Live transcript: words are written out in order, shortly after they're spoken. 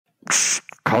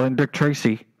Calling Dick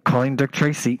Tracy. Calling Dick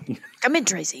Tracy. Come in,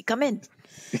 Tracy. Come in.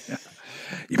 Yeah.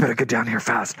 You better get down here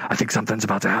fast. I think something's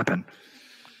about to happen.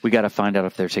 We got to find out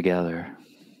if they're together.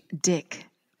 Dick.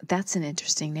 That's an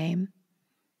interesting name.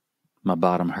 My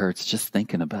bottom hurts just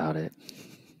thinking about it.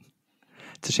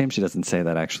 It's a shame she doesn't say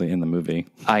that actually in the movie.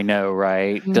 I know,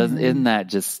 right? Isn't that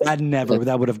just...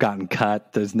 That would have gotten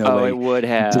cut. There's no way it would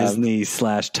have.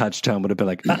 Disney/Touchstone would have been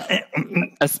like...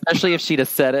 Especially if she'd have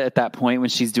said it at that point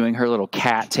when she's doing her little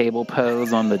cat table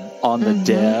pose on the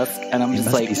desk. And I'm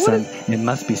just like... It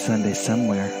must be Sunday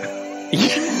somewhere.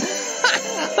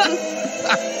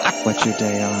 What's your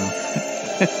day off?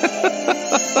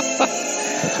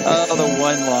 Oh, the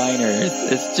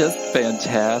one-liners. It's just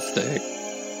fantastic.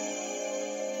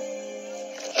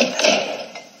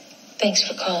 Thanks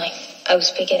for calling. I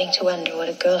was beginning to wonder what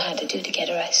a girl had to do to get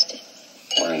arrested.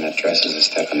 Wearing that dress is a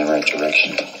step in the right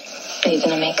direction. Are you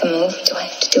going to make a move? Do I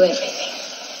have to do everything?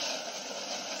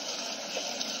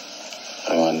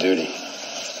 I'm on duty.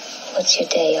 What's your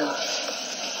day off?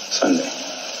 Sunday.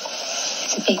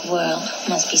 It's a big world.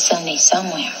 Must be Sunday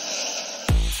somewhere.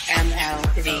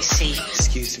 MLVC.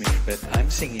 Excuse me, but I'm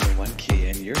singing in one key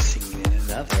and you're singing in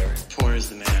another. Poor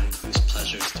is the man whose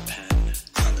pleasures depend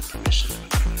on the permission of another.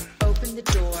 Open the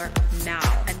door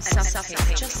now and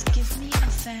suffocate. Just give me a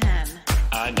fan.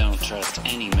 I don't trust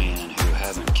any man who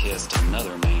hasn't kissed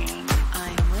another man.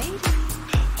 I'm waiting.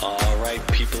 All right,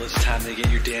 people, it's time to get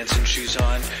your dancing shoes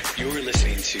on. You're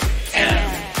listening to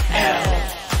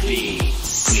MLVC.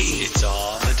 It's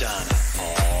all Madonna,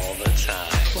 all the time.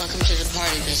 Welcome to the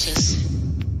party, bitches.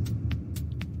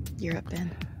 You're up, Ben.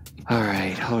 All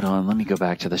right, hold on. Let me go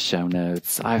back to the show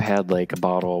notes. I've had like a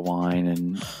bottle of wine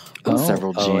and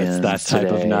several gins. It's that type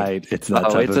today. of night. It's that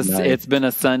type of night. It's been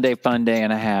a Sunday fun day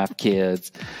and a half,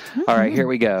 kids. All right, here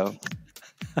we go.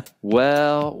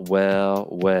 Well.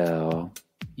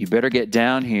 You better get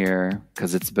down here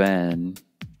because it's Ben.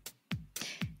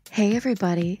 Hey,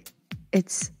 everybody.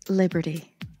 It's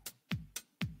Liberty.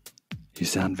 You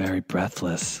sound very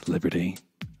breathless, Liberty.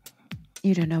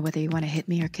 You don't know whether you want to hit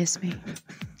me or kiss me.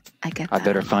 I get that. I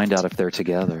better find out if they're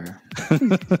together.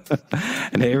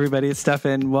 And hey, everybody, it's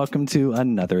Stefan. Welcome to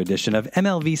another edition of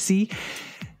MLVC,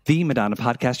 the Madonna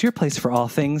podcast, your place for all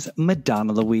things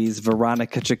Madonna Louise,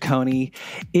 Veronica Ciccone.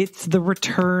 It's the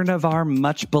return of our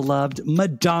much-beloved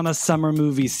Madonna Summer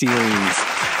Movie Series.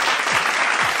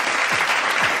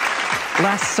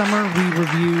 Last summer, we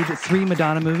reviewed 3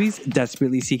 Madonna movies,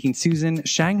 Desperately Seeking Susan,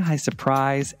 Shanghai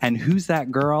Surprise, and Who's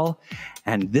That Girl?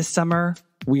 And this summer,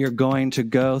 we are going to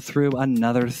go through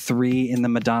another 3 in the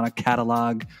Madonna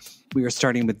catalog. We are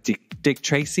starting with Dick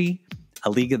Tracy, A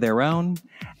League of Their Own,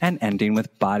 and ending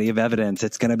with Body of Evidence.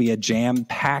 It's going to be a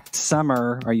jam-packed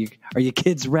summer. Are you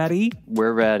kids ready?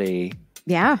 We're ready.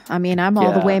 Yeah, I mean, I'm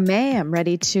all the way May. I'm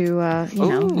ready to,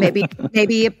 maybe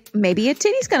a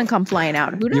titty's going to come flying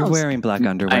out. Who knows? You're wearing black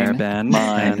underwear, Ben.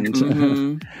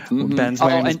 And Ben's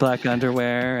wearing his black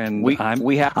underwear, and I've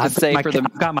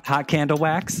got my hot candle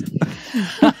wax.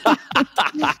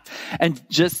 And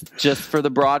just for the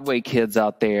Broadway kids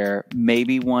out there,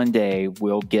 maybe one day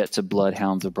we'll get to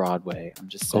Bloodhounds of Broadway. I'm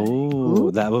just saying. Oh,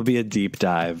 that will be a deep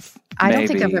dive. I don't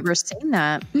think I've ever seen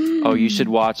that. Oh, you should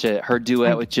watch it. Her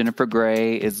duet with Jennifer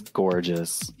Grey is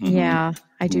gorgeous. Mm-hmm. Yeah,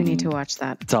 I do need to watch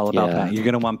that. It's all about that. You're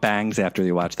going to want bangs after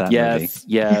you watch that movie.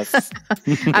 Yes.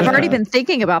 I've already been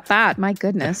thinking about that. My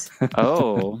goodness.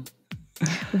 Oh.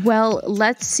 Well,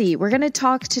 let's see. We're going to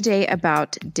talk today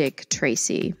about Dick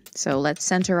Tracy. So let's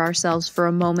center ourselves for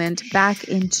a moment back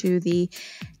into the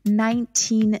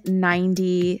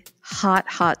 1990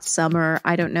 hot summer.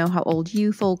 I don't know how old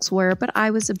you folks were, but I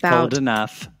was about old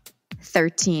enough.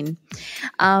 13.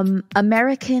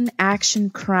 American action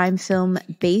crime film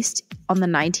based on the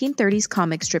 1930s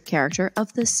comic strip character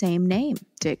of the same name,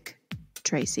 Dick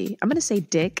Tracy. I'm going to say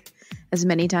Dick as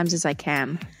many times as I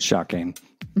can. Shocking.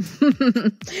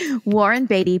 Warren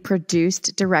Beatty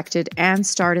produced, directed, and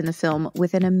starred in the film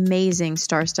with an amazing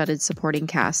star-studded supporting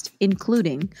cast,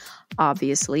 including,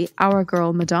 obviously, our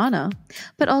girl Madonna,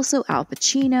 but also Al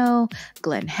Pacino,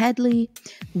 Glenn Headley,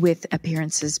 with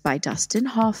appearances by Dustin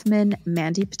Hoffman,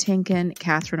 Mandy Patinkin,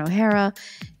 Catherine O'Hara,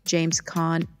 James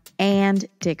Caan, and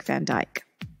Dick Van Dyke.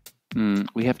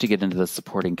 We have to get into the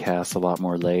supporting cast a lot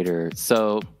more later.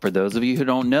 So, for those of you who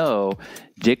don't know,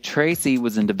 Dick Tracy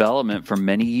was in development for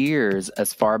many years,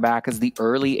 as far back as the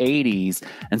early 80s,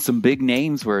 and some big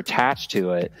names were attached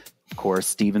to it. Of course,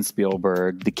 Steven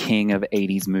Spielberg, the king of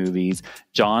 80s movies,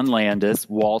 John Landis,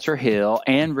 Walter Hill,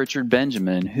 and Richard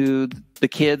Benjamin, who the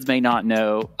kids may not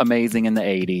know, amazing in the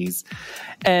 80s.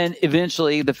 And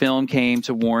eventually the film came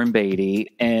to Warren Beatty,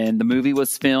 and the movie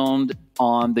was filmed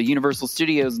on the Universal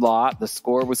Studios lot. The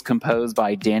score was composed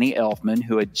by Danny Elfman,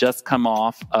 who had just come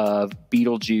off of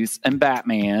Beetlejuice and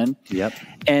Batman. Yep.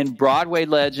 And Broadway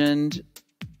legend,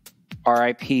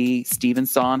 R.I.P., Stephen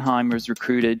Sondheim was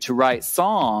recruited to write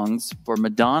songs for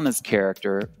Madonna's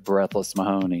character, Breathless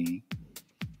Mahoney.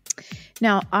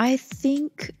 Now, I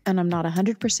think, and I'm not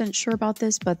 100% sure about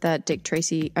this, but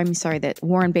that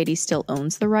Warren Beatty still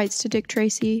owns the rights to Dick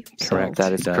Tracy. Correct.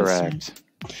 That is correct.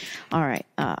 All right.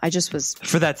 I just was...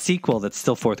 For that sequel that's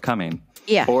still forthcoming.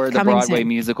 Yeah. Or the Broadway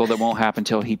musical that won't happen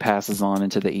until he passes on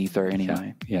into the ether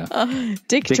anyway. Yeah.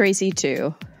 Dick Tracy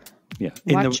 2. Yeah.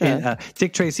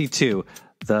 Dick Tracy 2.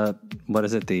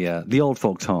 The old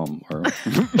folks home. Or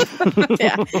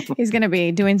yeah. He's going to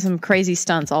be doing some crazy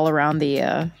stunts all around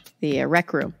the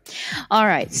rec room. All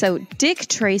right. So Dick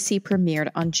Tracy premiered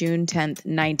on June 10th,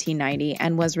 1990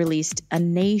 and was released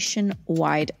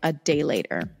nationwide a day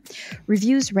later.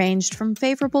 Reviews ranged from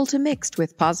favorable to mixed,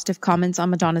 with positive comments on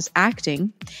Madonna's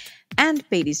acting and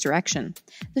Beatty's direction.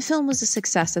 The film was a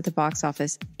success at the box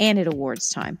office and at awards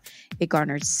time. It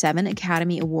garnered 7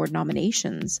 Academy Award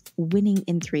nominations, winning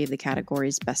in 3 of the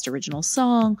categories: Best Original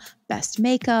Song, Best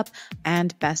Makeup,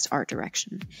 and Best Art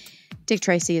Direction. Dick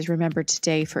Tracy is remembered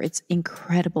today for its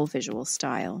incredible visual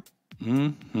style.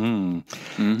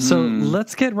 So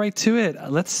let's get right to it.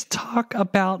 Let's talk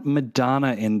about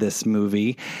Madonna in this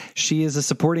movie. She is a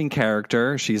supporting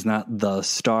character. She's not the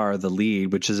star, the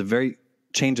lead, which is a very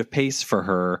change of pace for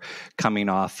her, coming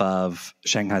off of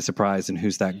Shanghai Surprise and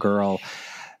Who's That Girl.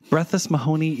 Breathless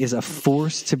Mahoney is a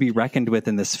force to be reckoned with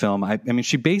in this film. I mean,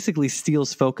 she basically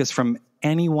steals focus from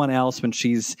anyone else when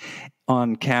she's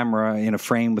on camera in a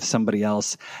frame with somebody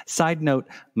else. Side note,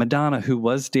 Madonna, who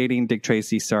was dating Dick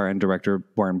Tracy star and director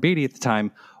Warren Beatty at the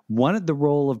time, wanted the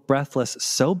role of Breathless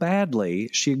so badly,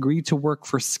 she agreed to work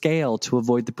for scale to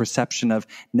avoid the perception of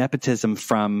nepotism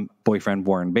from boyfriend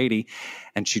Warren Beatty.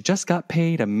 And she just got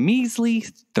paid a measly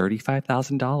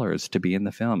 $35,000 to be in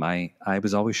the film. I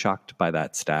was always shocked by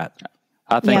that stat.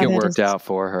 I think it worked out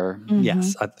for her. Mm-hmm.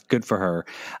 Yes, good for her.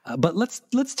 But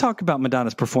let's talk about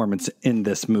Madonna's performance in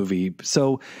this movie.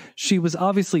 So she was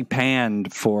obviously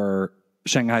panned for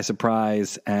Shanghai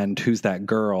Surprise and Who's That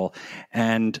Girl?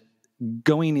 And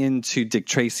going into Dick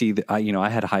Tracy, I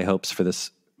had high hopes for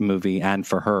this movie and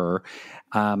for her.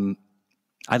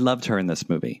 I loved her in this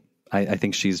movie. I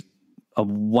think she's a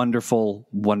wonderful,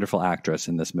 wonderful actress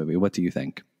in this movie. What do you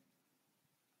think?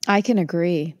 I can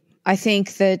agree. I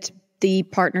think that the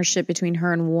partnership between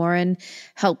her and Warren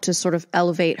helped to sort of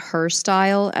elevate her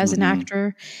style as an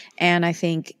actor. And I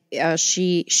think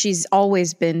she's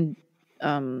always been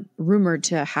rumored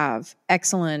to have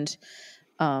excellent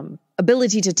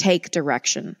ability to take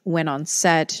direction when on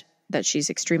set, that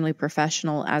she's extremely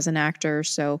professional as an actor.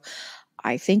 So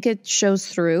I think it shows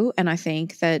through. And I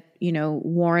think that,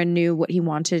 Warren knew what he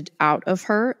wanted out of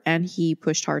her and he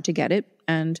pushed hard to get it.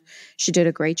 And she did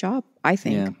a great job, I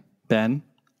think. Yeah. Ben?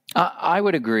 I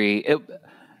would agree.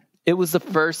 It was the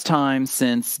first time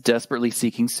since Desperately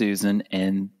Seeking Susan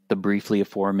and the briefly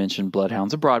aforementioned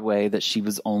Bloodhounds of Broadway that she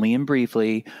was only in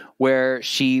briefly, where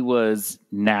she was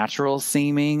natural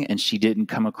seeming and she didn't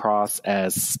come across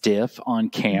as stiff on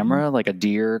camera, like a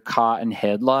deer caught in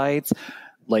headlights.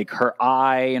 Like her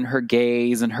eye and her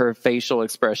gaze and her facial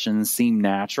expressions seemed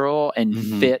natural and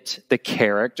fit the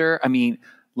character. I mean,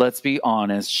 let's be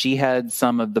honest, she had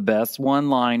some of the best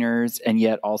one-liners and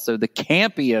yet also the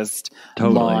campiest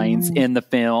lines in the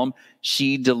film.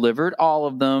 She delivered all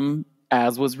of them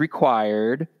as was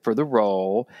required for the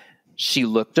role. She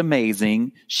looked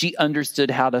amazing. She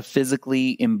understood how to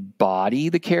physically embody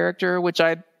the character,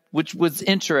 which was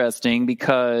interesting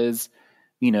because,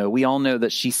 we all know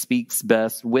that she speaks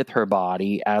best with her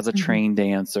body as a trained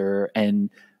dancer, and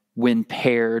when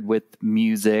paired with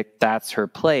music, that's her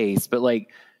place. But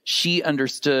she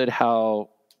understood how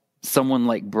someone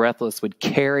like Breathless would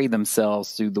carry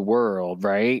themselves through the world,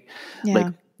 right?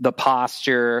 Yeah. The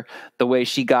posture, the way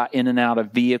she got in and out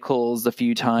of vehicles a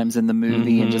few times in the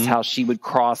movie, and just how she would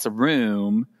cross a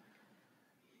room.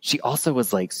 She also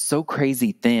was so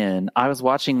crazy thin. I was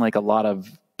watching a lot of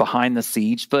behind the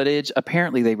scenes footage.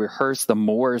 Apparently they rehearsed the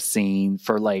Moore scene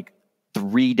for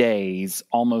 3 days,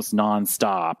 almost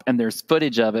nonstop. And there's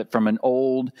footage of it from an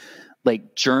old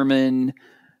German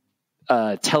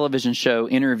television show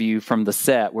interview from the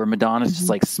set where Madonna's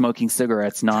just smoking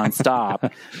cigarettes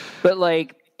nonstop.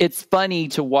 But it's funny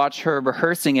to watch her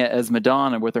rehearsing it as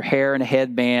Madonna with her hair and a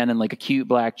headband and a cute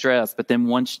black dress. But then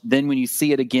when you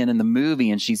see it again in the movie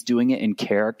and she's doing it in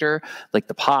character,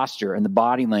 the posture and the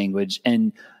body language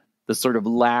and the sort of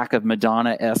lack of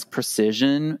Madonna-esque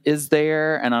precision is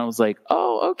there. And I was like,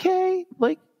 oh, okay.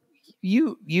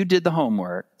 you did the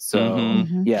homework. So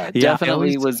Yeah,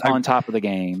 definitely was on top of the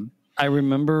game. I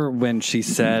remember when she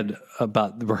said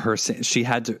about the rehearsing, she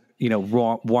had to,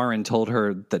 Warren told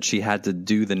her that she had to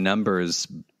do the numbers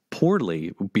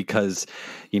poorly because,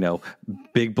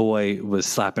 Big Boy was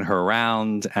slapping her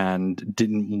around and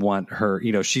didn't want her,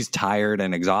 she's tired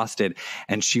and exhausted,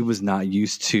 and she was not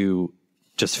used to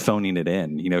just phoning it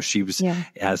in. She was,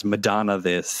 as Madonna,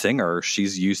 the singer,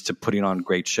 she's used to putting on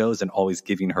great shows and always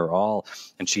giving her all.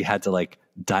 And she had to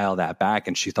dial that back.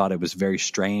 And she thought it was very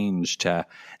strange to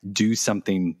do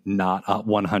something not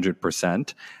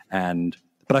 100%.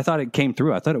 But I thought it came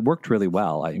through. I thought it worked really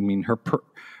well. I mean,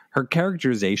 her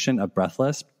characterization of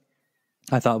Breathless,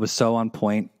 I thought was so on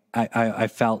point. I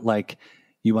felt like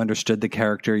you understood the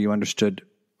character, you understood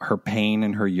her pain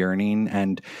and her yearning,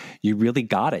 and you really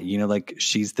got it.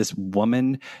 She's this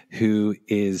woman who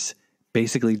is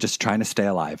basically just trying to stay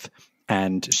alive,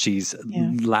 and she's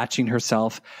latching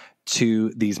herself to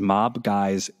these mob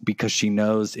guys because she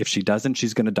knows if she doesn't,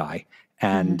 she's going to die.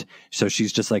 And so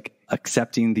she's just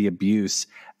accepting the abuse,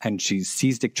 and she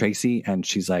sees Dick Tracy and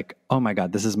she's like, oh my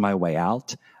God, this is my way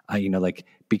out.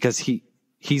 Because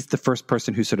he's the first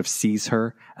person who sort of sees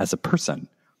her as a person.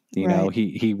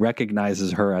 He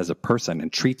recognizes her as a person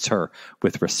and treats her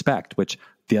with respect, which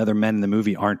the other men in the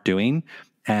movie aren't doing.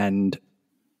 And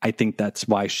I think that's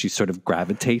why she sort of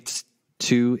gravitates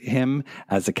to him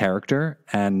as a character.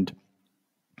 And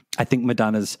I think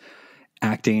Madonna's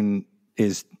acting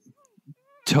is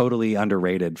totally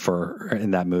underrated for her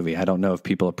in that movie. I don't know if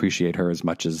people appreciate her as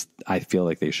much as I feel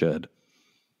like they should.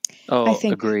 Oh,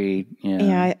 agreed.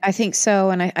 Yeah, I think so.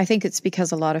 And I think it's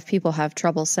because a lot of people have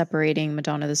trouble separating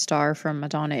Madonna the star from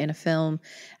Madonna in a film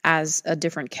as a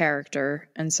different character.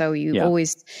 And so you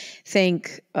always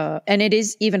think, and it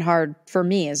is even hard for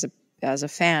me as a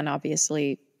fan,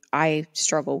 obviously, I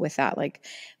struggle with that,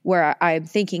 where I'm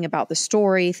thinking about the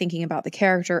story, thinking about the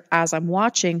character as I'm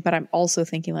watching, but I'm also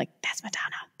thinking that's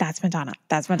Madonna, that's Madonna,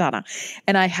 that's Madonna.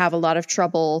 And I have a lot of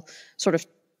trouble sort of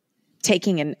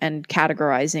taking and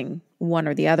categorizing one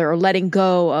or the other, or letting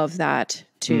go of that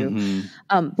too.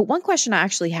 But one question I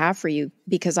actually have for you,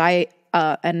 because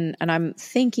and I'm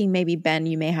thinking maybe, Ben,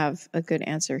 you may have a good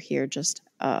answer here, just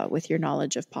with your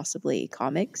knowledge of possibly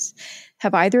comics.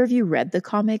 Have either of you read the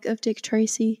comic of Dick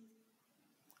Tracy?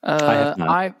 I have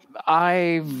not.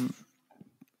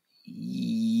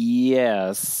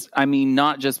 Yes. I mean,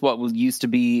 not just what used to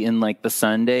be in the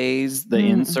Sundays, the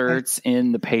inserts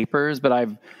in the papers, but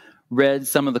I've read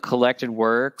some of the collected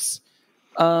works.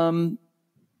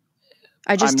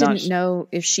 I just didn't know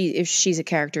if she's a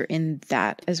character in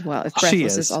that as well. If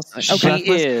Breathless is also She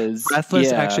is.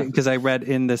 Breathless, actually, because I read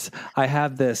in this, I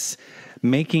have this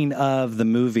making of the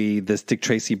movie, this Dick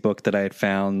Tracy book that I had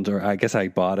found, or I guess I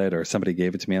bought it or somebody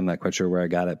gave it to me. I'm not quite sure where I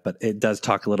got it, but it does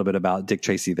talk a little bit about Dick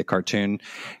Tracy, the cartoon,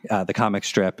 the comic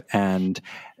strip. And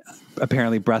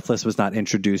apparently Breathless was not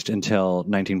introduced until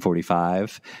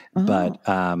 1945, but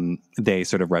they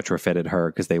sort of retrofitted her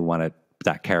because they wanted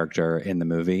that character in the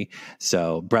movie.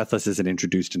 So Breathless isn't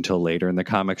introduced until later in the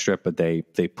comic strip, but they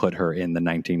put her in the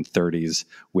 1930s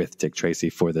with Dick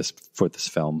Tracy for this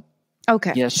film.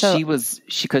 Okay. Yeah,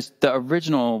 because the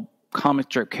original comic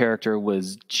strip character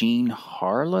was Jean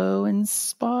Harlow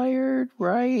inspired,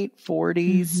 right?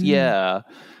 40s. Yeah.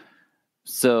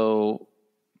 So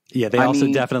yeah,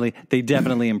 they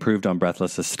definitely improved on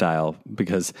Breathless's style,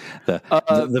 because the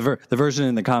version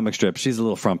in the comic strip, she's a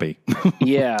little frumpy.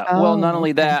 Yeah. Well, not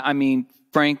only that, I mean,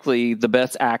 frankly, the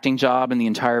best acting job in the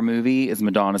entire movie is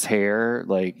Madonna's hair.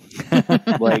 I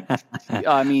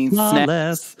mean,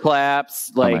 snaps,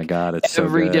 claps, oh my God, it's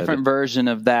every so good. Different version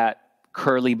of that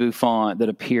curly bouffant that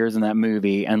appears in that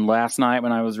movie. And last night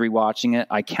when I was rewatching it,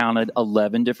 I counted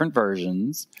 11 different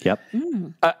versions. Yep.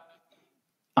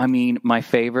 I mean, my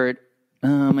favorite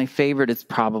is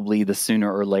probably the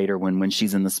Sooner or Later when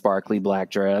she's in the sparkly black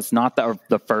dress. Not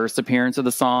the first appearance of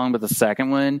the song, but the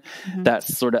second one,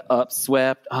 that's sort of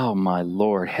upswept. Oh my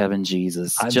Lord, heaven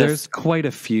Jesus! There's quite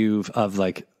a few of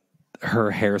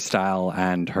her hairstyle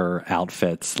and her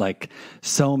outfits,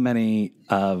 so many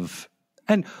of.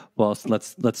 And well,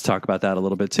 let's talk about that a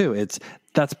little bit too.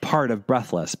 That's part of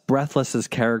Breathless. Breathless's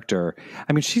character,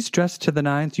 I mean, she's dressed to the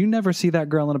nines. You never see that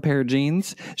girl in a pair of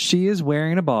jeans. She is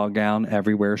wearing a ball gown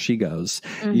everywhere she goes.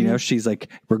 She's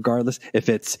regardless if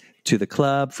it's to the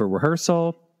club for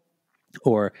rehearsal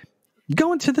or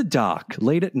going to the dock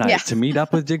late at night to meet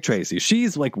up with Dick Tracy.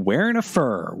 She's wearing a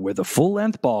fur with a full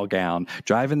length ball gown,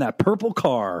 driving that purple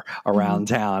car around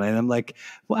town. And I'm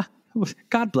well,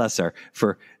 God bless her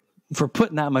for for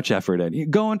putting that much effort in.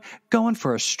 You're going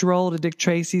for a stroll to Dick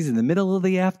Tracy's in the middle of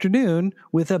the afternoon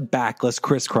with a backless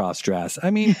crisscross dress.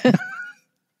 I mean,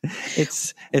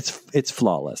 it's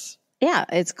flawless. Yeah,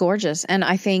 it's gorgeous. And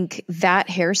I think that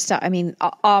hairstyle, I mean,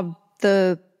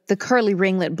 the curly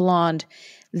ringlet blonde,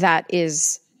 that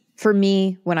is, for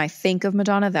me, when I think of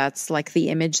Madonna, that's like the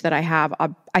image that I have.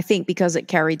 I think because it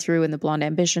carried through in the Blonde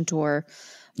Ambition tour.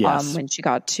 Yes. When she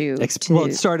got to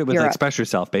it started with Europe. Express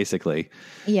Yourself, basically.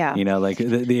 Yeah. You know, like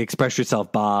the Express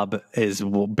Yourself bob is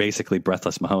basically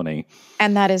Breathless Mahoney.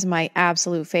 And that is my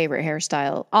absolute favorite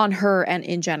hairstyle on her and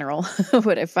in general.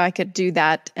 But if I could do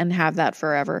that and have that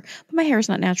forever. But my hair is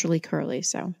not naturally curly,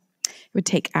 so it would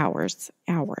take hours,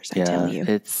 I tell you.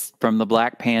 It's from the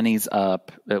black panties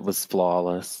up. It was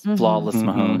flawless. Mm-hmm. Flawless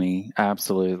Mahoney.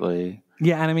 Absolutely.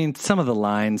 Yeah, and I mean, some of the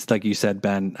lines, like you said,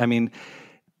 Ben, I mean,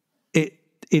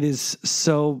 it is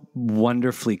so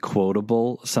wonderfully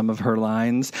quotable, some of her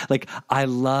lines. Like, I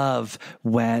love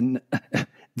when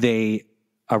they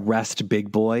arrest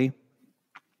Big Boy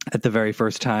at the very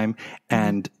first time,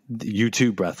 and you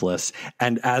too, Breathless.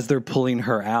 And as they're pulling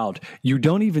her out, you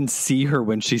don't even see her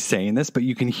when she's saying this, but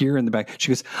you can hear in the back, she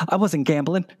goes, I wasn't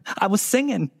gambling, I was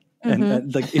singing.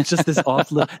 And like, it's just this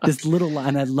this little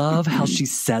line. I love how she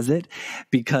says it,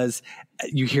 because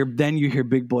you hear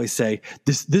Big Boy say,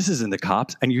 this isn't the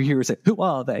cops. And you hear her say, who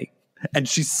are they? And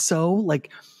she's so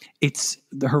like, it's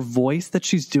her voice that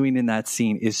she's doing in that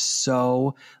scene is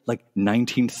so like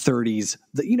 1930s.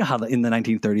 You know how in the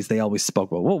 1930s they always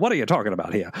spoke, well, what are you talking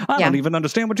about here? I don't even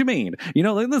understand what you mean. You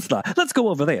know, let's go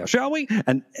over there, shall we?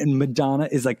 And Madonna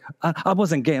is like, I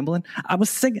wasn't gambling, I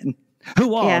was singing.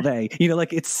 Who are they? You know,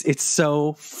 like it's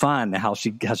so fun how she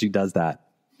does that.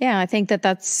 Yeah, I think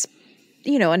that's,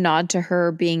 you know, a nod to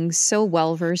her being so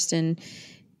well versed in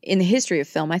the history of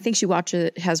film. I think she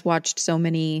has watched so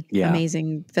many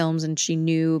amazing films, and she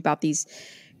knew about these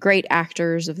great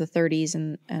actors of the 30s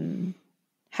and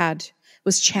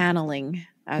was channeling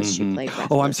as she played Breathless.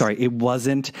 Oh, I'm sorry.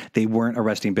 They weren't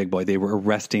arresting Big Boy. They were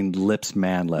arresting Lips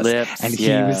Manless. And he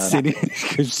was sitting,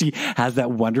 because she has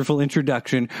that wonderful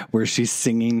introduction where she's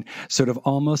singing sort of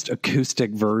almost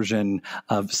acoustic version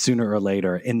of Sooner or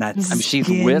Later in that she's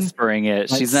whispering it.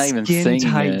 She's not even singing it.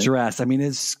 Skin-tight dress. I mean,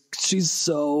 she's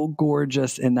so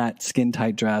gorgeous in that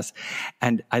skin-tight dress.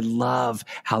 And I love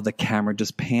how the camera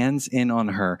just pans in on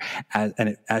her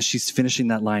as she's finishing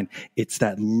that line. It's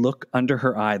that look under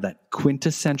her eye, that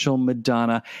quintessential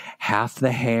Madonna. Half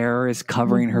the hair is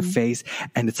covering her face,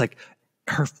 and it's like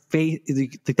her face,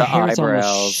 the hair is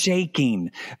almost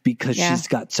shaking because she's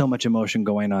got so much emotion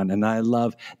going on. And I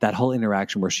love that whole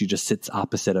interaction where she just sits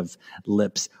opposite of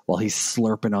Lips while he's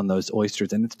slurping on those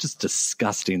oysters, and it's just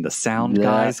disgusting. The sound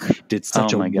guys did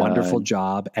such a wonderful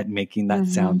job at making that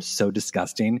sound so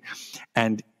disgusting.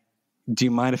 And do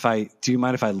you mind if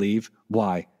I leave?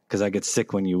 Why? Because I get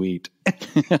sick when you eat.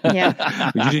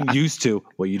 You didn't used to.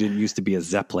 Well, you didn't used to be a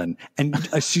Zeppelin. And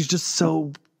she's just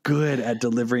so good at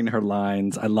delivering her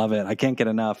lines. I love it. I can't get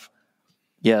enough.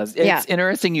 Yes. It's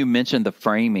interesting you mentioned the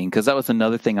framing, because that was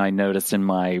another thing I noticed in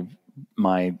my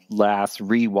last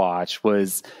rewatch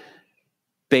was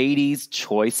Beatty's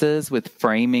choices with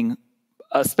framing,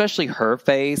 especially her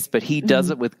face, but he does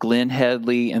it with Glenn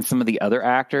Headley and some of the other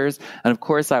actors. And of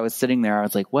course I was sitting there, I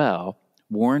was like, well,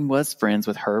 Warren was friends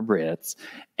with Herb Ritts,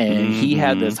 and he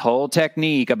had this whole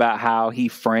technique about how he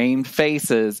framed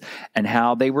faces and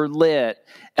how they were lit.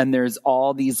 And there's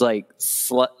all these like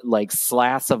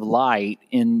slats of light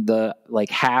in the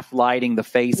half lighting the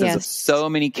faces of so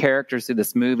many characters through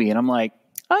this movie. And I'm like,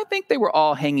 I think they were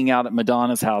all hanging out at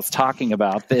Madonna's house talking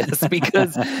about this,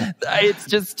 because it's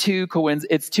just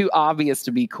it's too obvious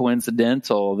to be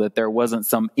coincidental that there wasn't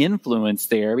some influence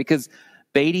there, because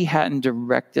Beatty hadn't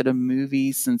directed a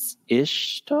movie since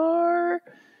Ishtar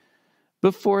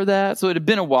before that. So it had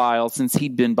been a while since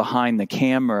he'd been behind the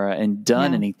camera and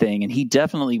done anything. And he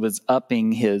definitely was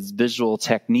upping his visual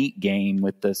technique game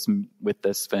with this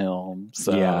film.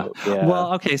 So,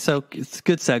 Well, okay. So it's a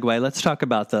good segue. Let's talk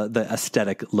about the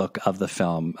aesthetic look of the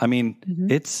film. I mean,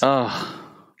 it's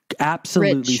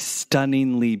absolutely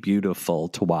stunningly beautiful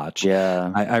to watch.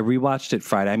 I rewatched it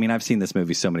Friday. I mean, I've seen this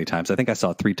movie so many times. I think I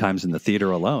saw it 3 times in the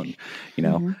theater alone, you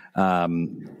know,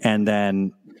 and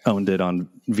then owned it on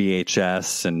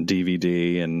VHS and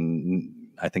DVD, and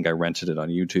I think I rented it on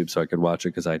YouTube so I could watch it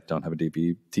because I don't have a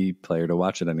DVD player to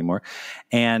watch it anymore.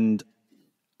 And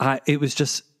it was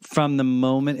just, from the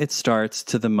moment it starts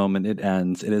to the moment it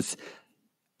ends, it is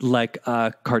like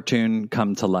a cartoon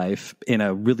come to life in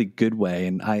a really good way.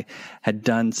 And I had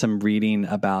done some reading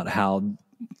about how,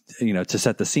 to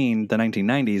set the scene, the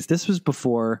 1990s, this was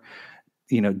before,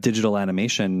 digital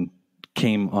animation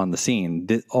came on the scene.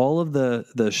 All of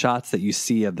the shots that you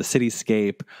see of the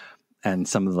cityscape and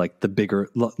some of like the bigger,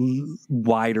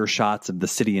 wider shots of the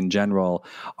city in general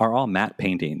are all matte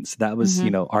paintings. That was,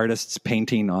 you know, artists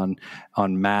painting on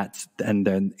mattes and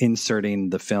then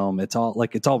inserting the film. It's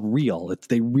all real.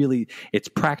 It's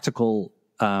practical,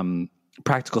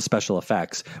 practical special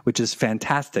effects, which is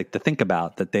fantastic to think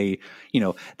about, that they, you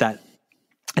know, that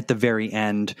at the very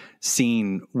end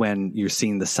scene when you're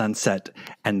seeing the sunset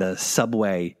and the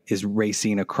subway is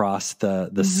racing across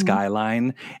the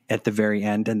skyline at the very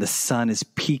end and the sun is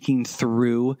peeking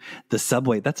through the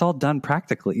subway. That's all done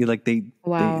practically. Like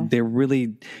they're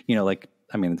really, you know, like,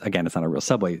 I mean, again, it's not a real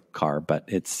subway car, but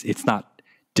it's not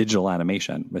digital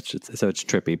animation, so it's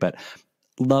trippy, but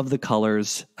love the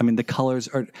colors. I mean, the colors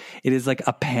it is like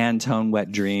a Pantone wet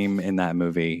dream in that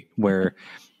movie where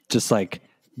just like,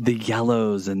 the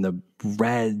yellows and the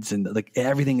reds and like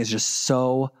everything is just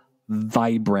so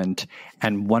vibrant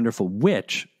and wonderful,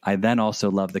 which I then also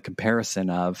love the comparison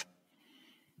of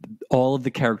all of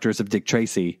the characters of Dick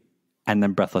Tracy and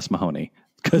then Breathless Mahoney,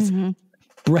 because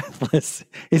Breathless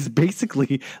is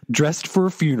basically dressed for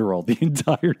a funeral the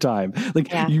entire time.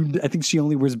 Like I think she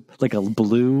only wears like a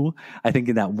blue, I think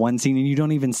in that one scene, and you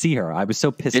don't even see her. I was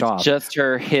so pissed off. It's just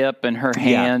her hip and her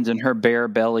hands and her bare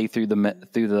belly through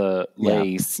the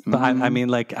lace. But I mean,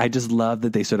 like, I just love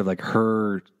that they sort of like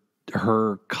her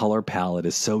color palette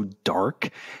is so dark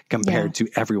compared to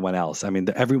everyone else. I mean,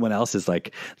 everyone else is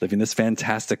like living this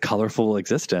fantastic, colorful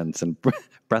existence, and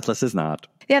Breathless is not.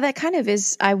 Yeah, that kind of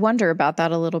is. I wonder about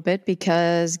that a little bit,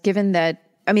 because given that,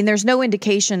 I mean, there's no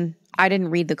indication. I didn't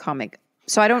read the comic,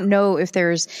 so I don't know if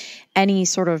there's any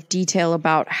sort of detail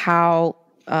about how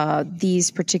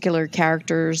these particular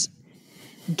characters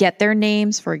get their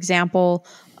names. For example,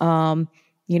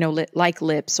 you know, like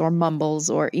Lips or Mumbles,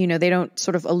 or, you know, they don't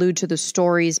sort of allude to the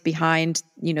stories behind,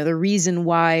 you know, the reason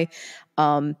why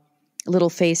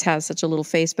Little Face has such a little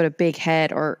face but a big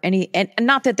head, or any, and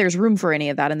not that there's room for any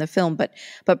of that in the film, but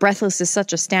Breathless is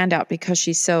such a standout because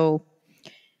she's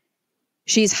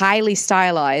highly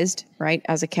stylized, right,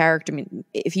 as a character. I mean,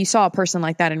 if you saw a person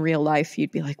like that in real life,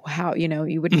 you'd be like, wow, you know,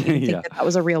 you wouldn't even think that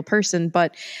was a real person.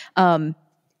 But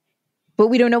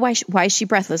we don't know why is she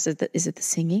breathless. Is it the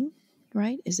singing?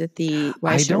 Right? Is it the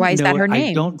why is that her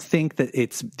name? I don't think that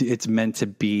it's meant to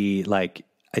be like,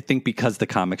 I think because the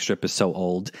comic strip is so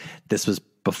old, this was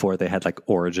before they had like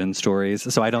origin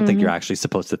stories. So I don't think you're actually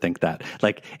supposed to think that.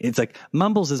 Like, it's like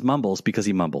Mumbles is Mumbles because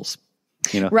he mumbles.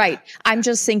 You know? Right. I'm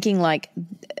just thinking, like,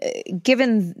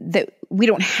 given that we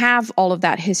don't have all of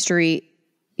that history,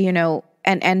 you know,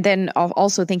 and then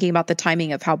also thinking about the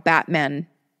timing of how Batman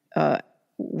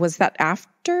was that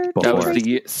after? Before. That was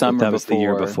the summer That was the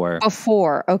year before.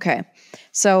 Before, okay.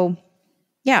 So,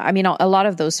 yeah, I mean, a lot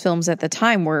of those films at the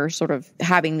time were sort of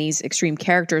having these extreme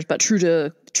characters, but true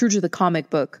to the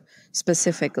comic book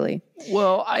specifically.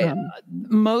 Well,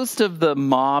 most of the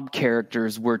mob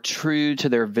characters were true to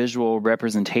their visual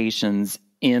representations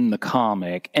in the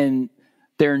comic, and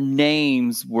their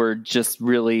names were just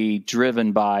really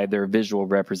driven by their visual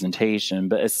representation.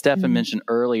 But as Stefan mentioned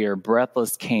earlier,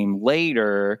 Breathless came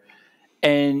later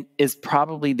and is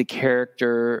probably the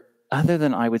character, other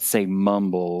than I would say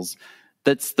Mumbles,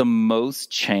 that's the most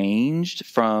changed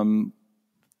from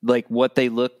like what they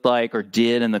looked like or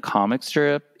did in the comic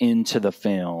strip into the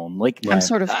film. Like, I'm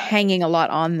sort of hanging a lot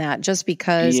on that just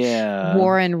because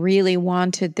Warren really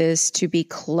wanted this to be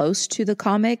close to the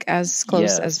comic, as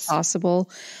close as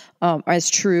possible, as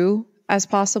true as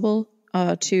possible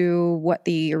to what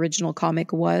the original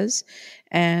comic was.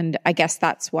 And I guess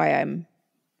that's why I'm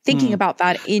thinking about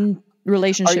that in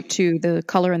relationship to the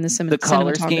color and the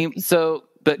color scheme. So,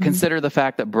 but consider the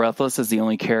fact that Breathless is the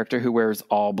only character who wears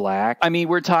all black. I mean,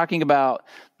 we're talking about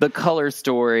the color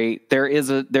story. There is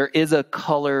a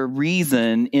color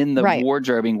reason in the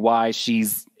wardrobing why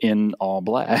she's in all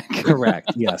black.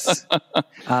 Correct. Yes.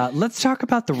 Let's talk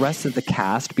about the rest of the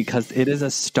cast, because it is a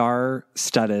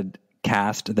star-studded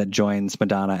cast that joins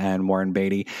Madonna and Warren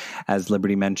Beatty. As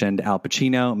Liberty mentioned, Al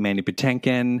Pacino, Mandy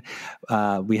Patinkin.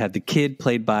 We have the kid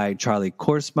played by Charlie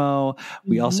Korsmo.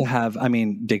 We also have,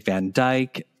 Dick Van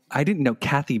Dyke. I didn't know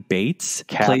Kathy Bates.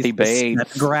 Kathy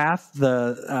Bates. Graph.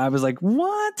 I was like,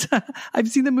 what? I've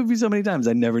seen the movie so many times.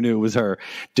 I never knew it was her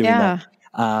doing that.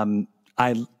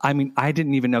 I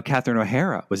didn't even know Catherine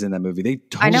O'Hara was in that movie.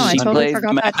 I totally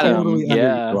forgot that too. Totally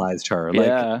underutilized her.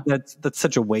 Like, that's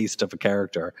such a waste of a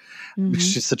character.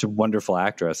 She's such a wonderful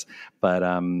actress. But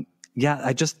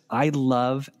I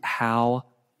love how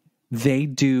they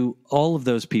do. All of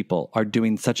those people are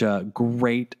doing such a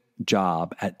great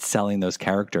job at selling those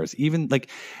characters. Even like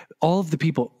all of the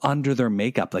people under their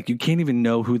makeup, like you can't even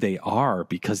know who they are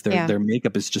because their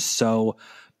makeup is just so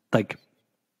like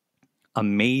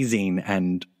amazing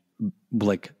and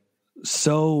like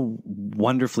so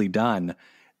wonderfully done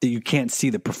that you can't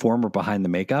see the performer behind the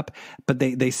makeup, but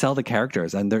they sell the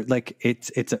characters, and they're like,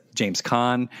 it's a James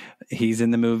Caan, he's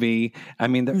in the movie. I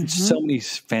mean, there's so many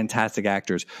fantastic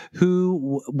actors.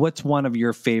 What's one of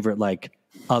your favorite, like,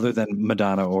 other than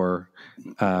Madonna or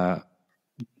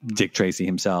Dick Tracy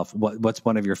himself, what's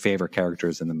one of your favorite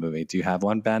characters in the movie? Do you have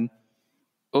one, Ben?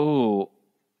 Oh,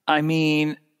 I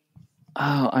mean,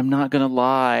 I'm not going to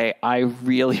lie. I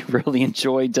really, really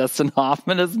enjoy Dustin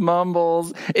Hoffman as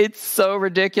Mumbles. It's so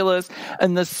ridiculous.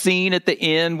 And the scene at the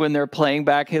end when they're playing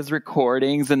back his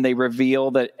recordings and they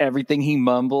reveal that everything he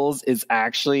mumbles is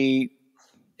actually,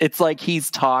 it's like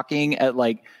he's talking at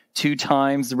like 2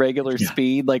 times regular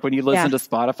speed. Like when you listen to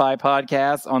Spotify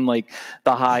podcasts on like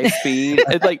the high speed,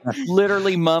 it's like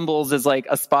literally Mumbles is like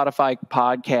a Spotify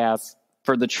podcast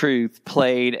for the truth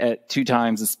played at 2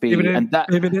 times the speed. And that,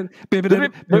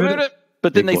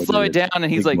 but then they slow it down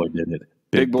and he's like,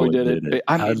 Big Boy did it.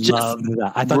 I love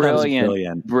that. I thought brilliant,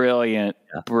 that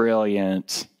was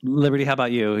brilliant. Liberty, how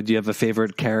about you? Do you have a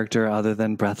favorite character other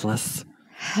than Breathless?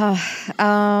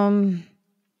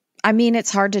 I mean,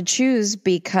 it's hard to choose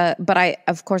but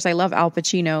of course I love Al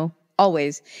Pacino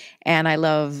always. And I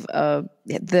love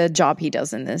the job he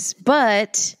does in this,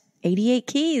 but 88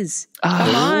 Keys.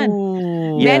 Come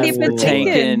on. Mandy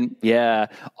Patinkin.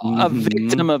 A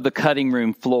victim of the cutting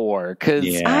room floor.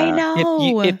 Because I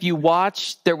know. If you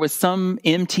watch, there was some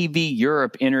MTV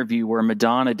Europe interview where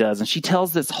Madonna does, and she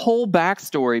tells this whole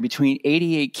backstory between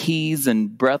 88 Keys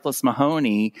and Breathless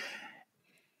Mahoney.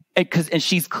 And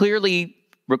she's clearly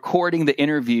recording the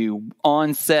interview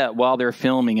on set while they're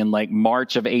filming in like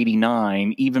March of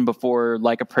 89, even before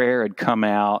Like a Prayer had come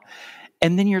out.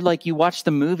 And then you're like, you watch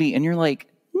the movie and you're like,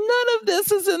 none of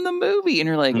this is in the movie. And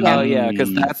you're like, oh yeah,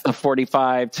 because that's the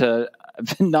 45 to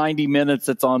 90 minutes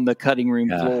that's on the cutting room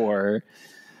floor.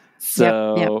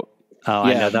 So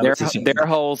I know that their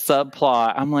whole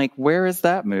subplot. I'm like, where is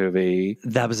that movie?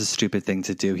 That was a stupid thing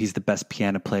to do. He's the best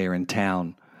piano player in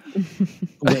town.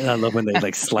 I love when they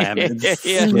like slam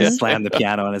the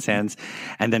piano on his hands,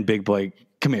 and then Big Boy,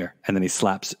 come here, and then he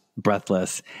slaps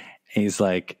Breathless. And he's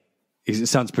like, he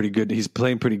sounds pretty good. He's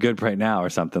playing pretty good right now, or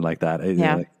something like that.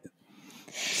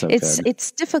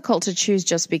 It's difficult to choose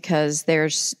just because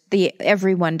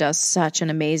everyone does such an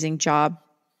amazing job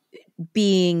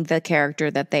being the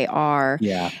character that they are.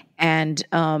 Yeah, and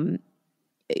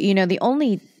the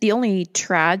only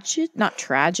not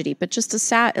tragedy, but just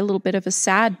a little bit of a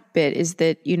sad bit is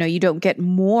that, you don't get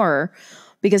more,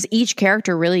 because each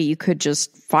character really, you could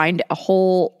just find a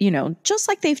whole, just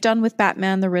like they've done with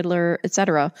Batman, the Riddler,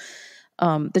 etc.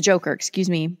 The Joker, excuse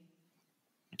me,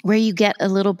 where you get a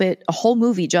whole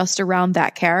movie just around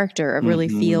that character. I really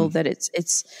feel that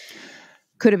it's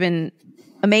could have been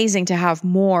amazing to have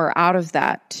more out of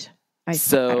that. I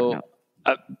don't know.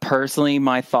 Personally,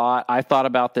 I thought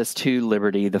about this too,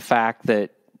 Liberty, the fact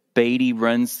that Beatty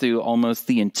runs through almost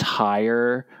the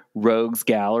entire rogues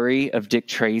gallery of Dick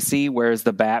Tracy, whereas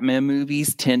the Batman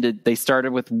movies they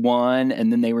started with 1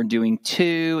 and then they were doing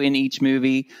 2 in each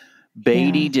movie.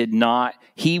 Beatty did not.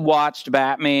 He watched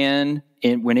Batman,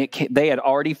 and when they had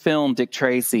already filmed Dick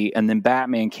Tracy, and then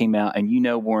Batman came out, and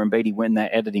Warren Beatty went in that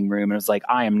editing room and was like,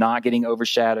 I am not getting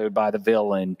overshadowed by the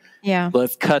villain. Yeah.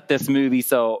 Let's cut this movie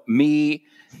so me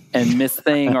and Miss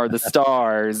Thing are the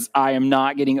stars. I am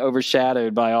not getting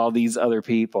overshadowed by all these other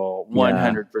people.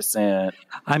 100%.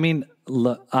 I mean,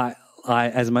 look, I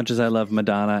as much as I love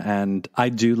Madonna, and I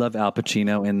do love Al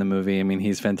Pacino in the movie. I mean,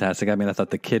 he's fantastic. I mean, I thought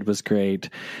the kid was great.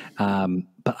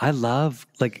 But I love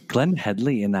like Glenn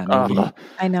Headley in that movie.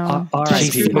 I know.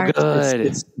 She's so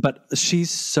good. But she's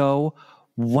so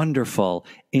wonderful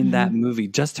in that movie.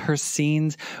 Just her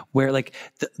scenes where like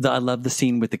I love the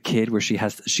scene with the kid where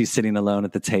she's sitting alone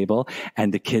at the table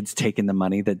and the kid's taking the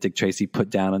money that Dick Tracy put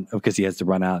down because he has to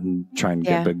run out and try and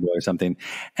get Big Boy or something.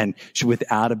 And she,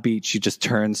 without a beat, she just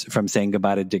turns from saying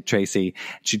goodbye to Dick Tracy.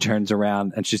 She turns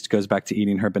around and she just goes back to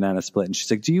eating her banana split. And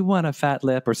she's like, do you want a fat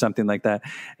lip or something like that?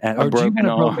 Or do you want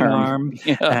a broken arm?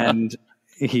 And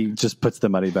he just puts the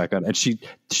money back on, and she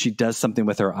does something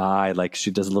with her eye, like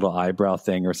she does a little eyebrow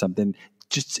thing or something.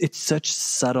 Just it's such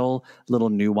subtle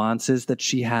little nuances that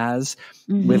she has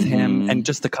with him, and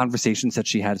just the conversations that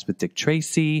she has with Dick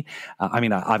Tracy. I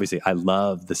mean, obviously, I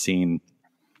love the scene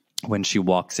when she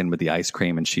walks in with the ice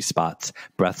cream and she spots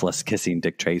Breathless kissing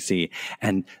Dick Tracy,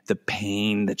 and the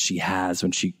pain that she has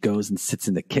when she goes and sits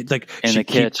in the kitchen, like in the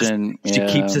kitchen, she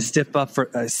keeps a stiff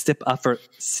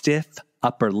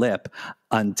upper lip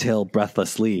until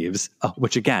Breathless leaves. Oh,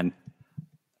 which again,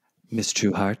 Miss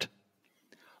Trueheart,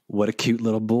 what a cute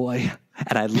little boy.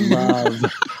 And I love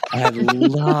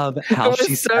how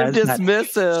she so says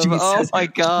dismissive. Oh my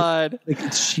God.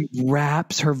 She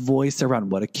wraps her voice around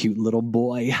what a cute little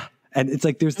boy. And it's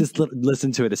like, there's this,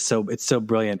 listen to it. It's so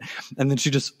brilliant. And then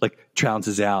she just like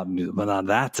trounces out and, well, now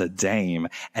that's a dame.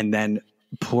 And then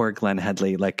poor Glenn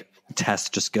Headley, like Tess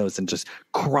just goes and just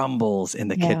crumbles in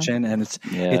the kitchen. And it's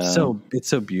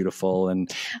so beautiful.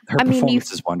 And her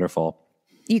performance is wonderful.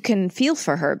 You can feel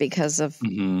for her because of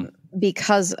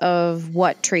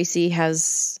what Tracy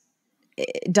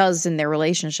does in their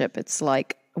relationship. It's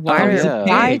like,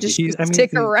 why just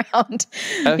stick around?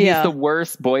 Oh, he's the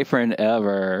worst boyfriend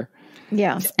ever.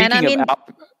 Yeah. Speaking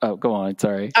of go on.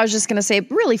 Sorry. I was just going to say,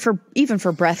 really, even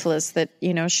for Breathless, that,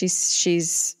 you know,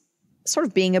 she's sort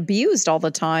of being abused all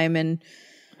the time. And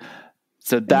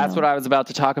so that's what I was about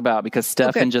to talk about, because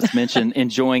Stefan just mentioned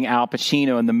enjoying Al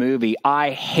Pacino in the movie. I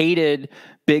hated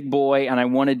Big Boy, and I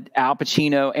wanted Al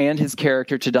Pacino and his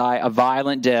character to die a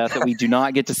violent death that we do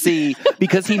not get to see,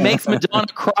 because he makes Madonna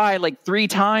cry like 3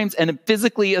 times and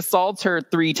physically assaults her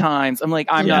 3 times. I'm like,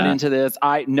 I'm not into this.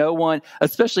 No one,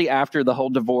 especially after the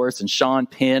whole divorce and Sean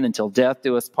Penn, Until Death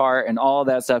Do Us Part and all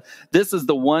that stuff. This is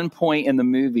the one point in the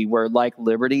movie where, like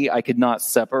Liberty, I could not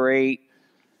separate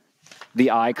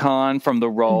the icon from the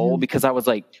role, because I was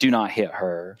like, do not hit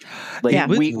her. Like,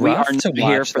 we are not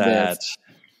here for this.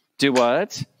 Do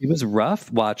what? It was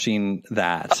rough watching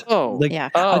that.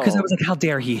 Because I was like, how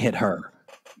dare he hit her?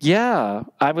 Yeah.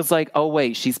 I was like, oh,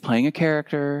 wait, she's playing a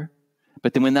character.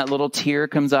 But then when that little tear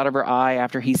comes out of her eye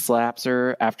after he slaps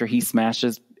her, after he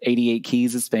smashes 88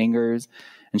 Keys' fingers,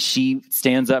 and she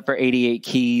stands up for 88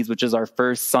 Keys, which is our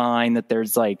first sign that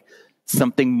there's like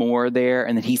something more there.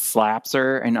 And then he slaps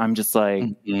her. And I'm just like,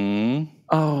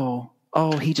 oh,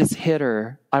 he just hit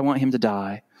her. I want him to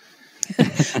die.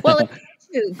 Well,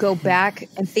 to go back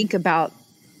and think about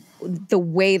the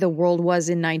way the world was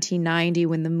in 1990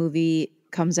 when the movie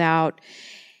comes out,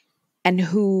 and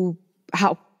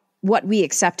what we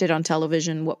accepted on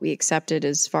television, what we accepted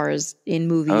as far as in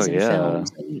movies and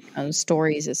films and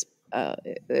stories is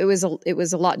it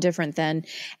was a lot different then.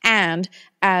 And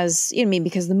as you know,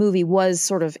 because the movie was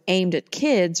sort of aimed at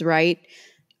kids, right?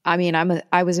 I mean,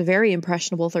 I was a very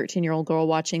impressionable 13-year-old girl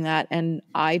watching that, and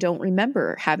I don't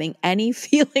remember having any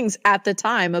feelings at the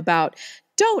time about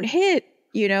don't hit,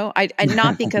 you know. And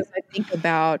not because I think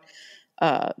about,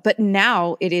 but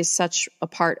now it is such a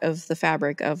part of the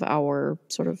fabric of our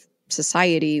sort of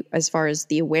society as far as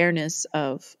the awareness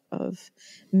of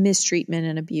mistreatment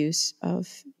and abuse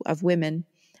of women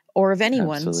or of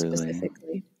anyone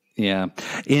specifically. Yeah.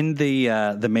 In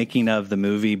the making of the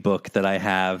movie book that I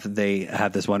have, they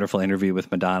have this wonderful interview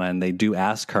with Madonna, and they do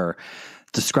ask her,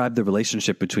 describe the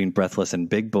relationship between Breathless and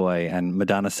Big Boy. And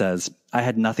Madonna says, I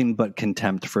had nothing but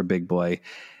contempt for Big Boy,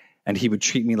 and he would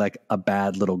treat me like a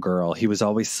bad little girl. He was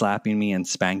always slapping me and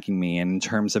spanking me. And in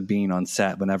terms of being on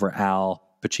set, whenever Al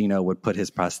Pacino would put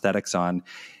his prosthetics on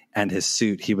and his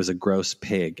suit, he was a gross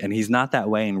pig. And he's not that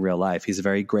way in real life. He's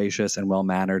very gracious and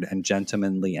well-mannered and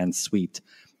gentlemanly and sweet.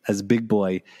 As Big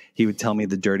Boy, he would tell me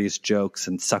the dirtiest jokes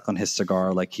and suck on his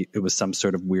cigar like it was some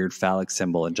sort of weird phallic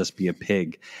symbol and just be a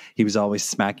pig. He was always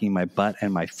smacking my butt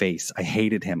and my face. I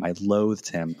hated him. I loathed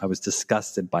him. I was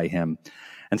disgusted by him.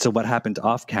 And so what happened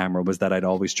off camera was that I'd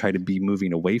always try to be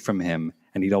moving away from him,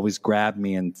 and he'd always grab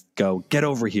me and go, get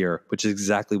over here, which is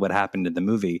exactly what happened in the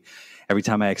movie. Every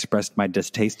time I expressed my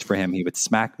distaste for him, he would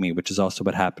smack me, which is also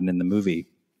what happened in the movie.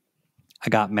 I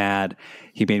got mad.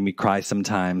 He made me cry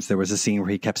sometimes. There was a scene where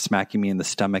he kept smacking me in the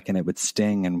stomach and it would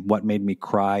sting. And what made me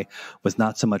cry was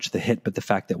not so much the hit, but the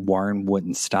fact that Warren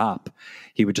wouldn't stop.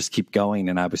 He would just keep going,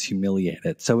 and I was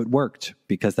humiliated. So it worked,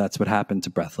 because that's what happened to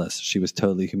Breathless. She was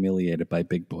totally humiliated by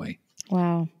Big Boy.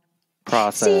 Wow.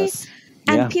 Process. See,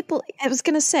 and people, I was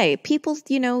going to say, people,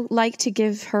 you know, like to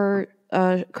give her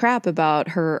crap about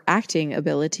her acting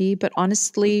ability, but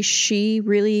honestly, she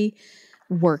really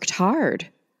worked hard.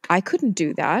 I couldn't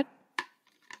do that.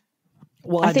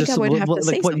 Well, I think I would have to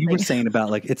say what something. you were saying about,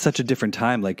 like, it's such a different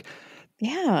time. Like,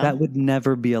 that would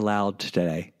never be allowed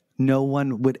today. No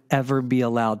one would ever be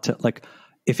allowed to, like,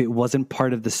 if it wasn't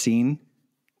part of the scene,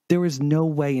 there was no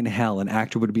way in hell an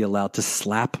actor would be allowed to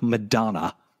slap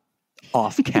Madonna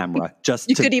off camera.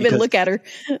 You could even look at her.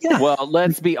 Yeah. Well,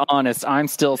 let's be honest. I'm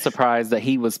still surprised that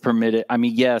he was permitted. I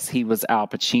mean, yes, he was Al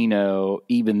Pacino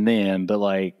even then, but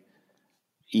like,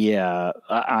 yeah,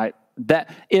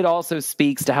 that it also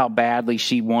speaks to how badly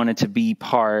she wanted to be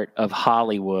part of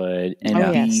Hollywood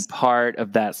and be part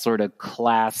of that sort of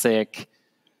classic,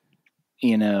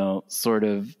 you know, sort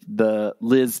of the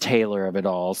Liz Taylor of it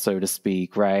all, so to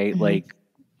speak, right? Mm-hmm. Like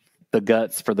the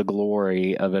guts for the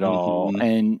glory of it all.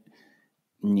 And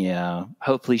yeah,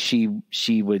 hopefully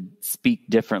she would speak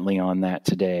differently on that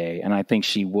today. And I think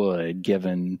she would,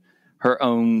 given her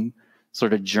own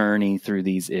sort of journey through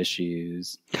these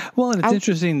issues. Well, and it's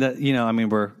interesting that, you know, I mean,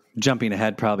 we're jumping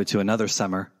ahead probably to another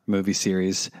summer movie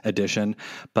series edition,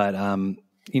 but,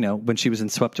 you know, when she was in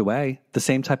Swept Away, the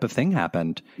same type of thing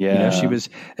happened. Yeah. You know,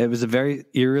 it was a very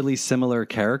eerily similar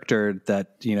character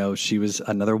that, you know, she was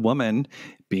another woman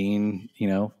being, you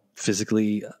know,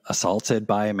 physically assaulted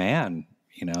by a man,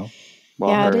 you know.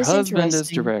 Well, her husband is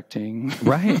directing.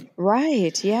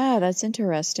 Right. Yeah, that's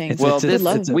interesting. It's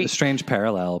a strange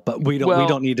parallel, but we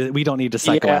don't need to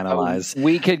psychoanalyze. Yeah,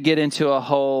 we could get into a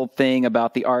whole thing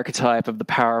about the archetype of the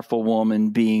powerful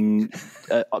woman being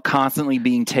constantly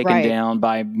being taken down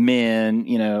by men.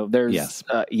 You know, there's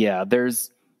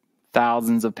there's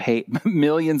thousands of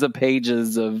millions of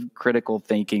pages of critical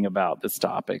thinking about this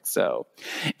topic. So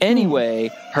anyway,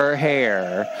 her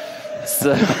hair.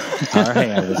 So our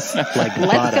hair was like butter.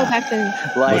 Let's go back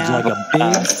to like a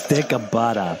big stick of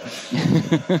butter.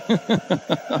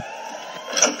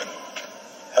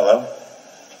 Hello?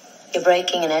 You're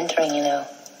breaking and entering, you know.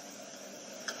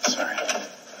 Sorry.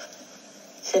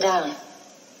 Sit down.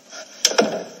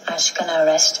 Aren't you gonna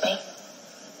arrest me?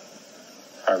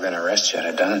 If I were gonna arrest you, I'd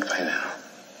have done it by now.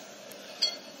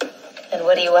 And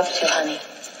what are you up to, honey?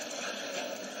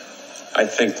 I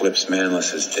think Lips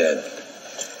Manless is dead.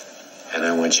 And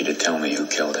I want you to tell me who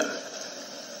killed him.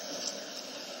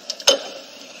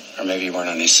 Or maybe you weren't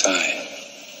on his side.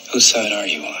 Whose side are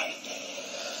you on?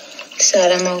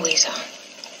 Side I'm always on.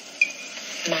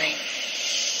 Mine.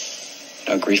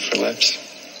 No grief for Lips?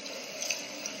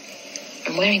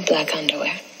 I'm wearing black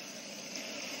underwear.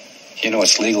 You know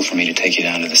it's legal for me to take you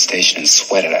down to the station and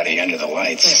sweat it out of you under the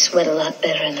lights. I sweat a lot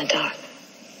better in the dark.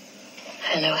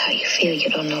 I know how you feel. You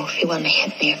don't know if you want to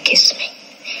hit me or kiss me.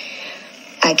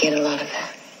 I get a lot of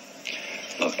that.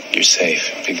 Look, you're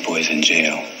safe. Big boy's in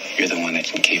jail. You're the one that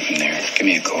can keep him there. Give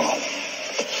me a call.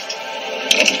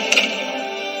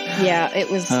 Yeah,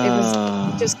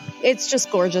 it's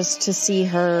just gorgeous to see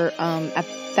her at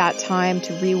that time,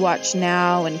 to rewatch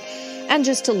now and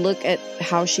just to look at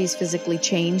how she's physically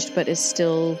changed, but is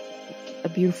still a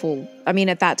beautiful, I mean,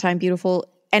 at that time, beautiful.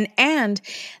 And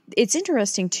it's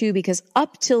interesting too, because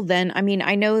up till then, I mean,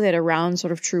 I know that around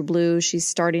sort of True Blue, she's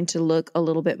starting to look a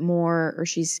little bit more, or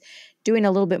she's doing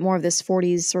a little bit more of this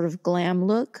 40s sort of glam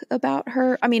look about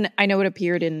her. I mean, I know it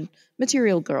appeared in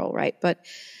Material Girl, right? But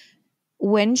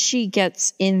when she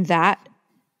gets in that,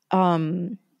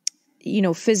 you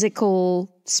know,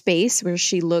 physical space where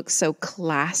she looks so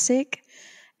classic,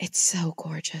 it's so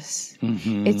gorgeous.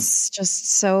 Mm-hmm. It's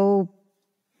just so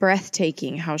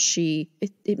breathtaking how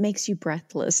it makes you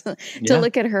breathless to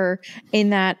look at her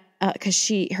in that,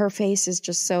 because her face is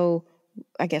just so,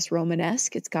 I guess,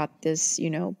 Romanesque. It's got this, you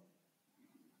know,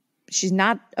 she's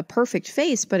not a perfect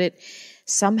face, but it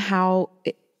somehow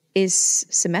is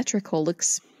symmetrical,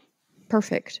 looks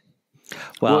perfect.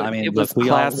 Well, I mean, look, we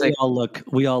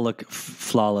all look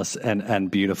flawless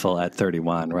and beautiful at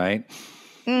 31, right?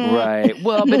 Right.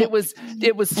 Well, but it was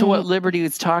to what Liberty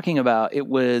was talking about. It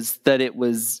was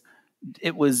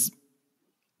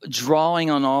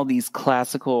drawing on all these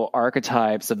classical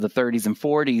archetypes of the 30s and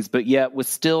 40s, but yet was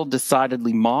still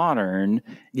decidedly modern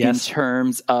in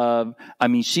terms of, I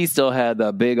mean, she still had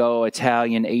the big old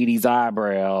Italian 80s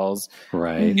eyebrows.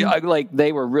 Right. Like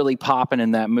they were really popping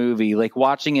in that movie, like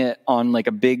watching it on like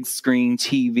a big screen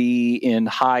TV in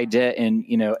in,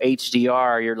 you know,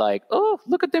 HDR. You're like, oh,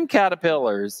 look at them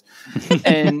caterpillars.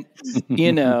 And,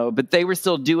 you know, but they were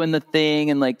still doing the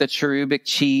thing and like the cherubic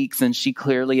cheeks. And she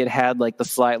clearly had like the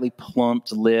slightly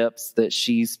plumped lips that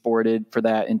she sported for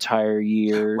that entire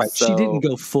year. Right. So, she didn't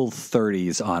go full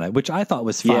 30s on it, which I thought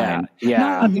was fine.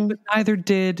 Yeah. But neither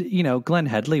did, you know, Glenn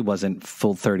Headley wasn't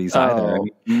full 30s either. I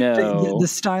mean, no. The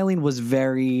styling was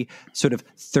very sort of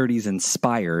 30s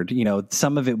inspired. You know,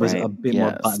 some of it was a bit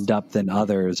more buttoned up than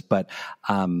others, but,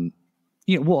 you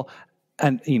know, well,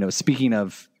 and, you know, speaking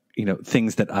of, you know,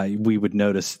 things that we would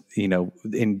notice, you know,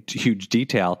 in huge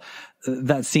detail,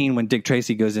 that scene when Dick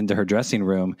Tracy goes into her dressing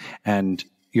room and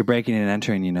you're breaking and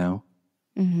entering, you know,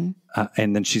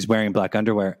 and then she's wearing black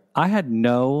underwear. I had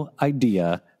no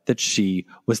idea that she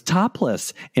was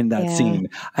topless in that scene.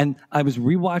 And I was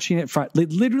rewatching it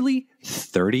literally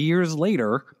 30 years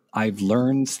later. I've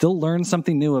still learned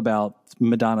something new about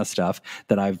Madonna stuff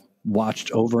that I've watched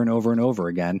over and over and over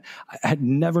again. I had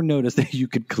never noticed that you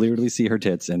could clearly see her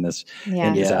tits in this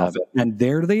outfit. And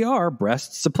there they are,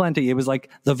 breasts aplenty. It was like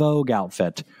the Vogue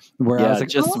outfit where I was like,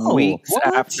 just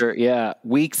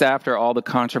weeks after all the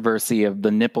controversy of the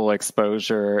nipple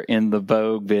exposure in the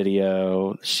Vogue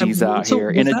video, she's out here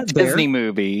in a Disney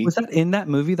movie. Was that in that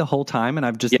movie the whole time and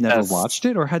I've just never watched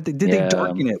it? Or did they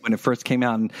darken it when it first came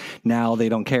out and now they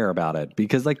don't care about it?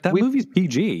 Because like that movie's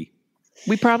PG.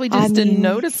 We probably just didn't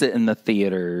notice it in the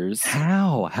theaters.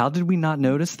 How? How did we not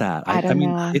notice that? I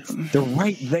mean, know. They're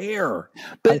right there.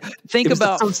 But think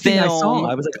about the first thing I saw.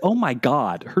 I was like, oh my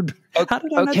God. How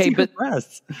did I not see her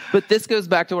breasts? But this goes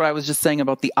back to what I was just saying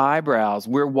about the eyebrows.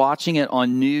 We're watching it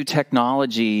on new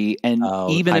technology. And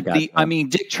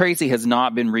Dick Tracy has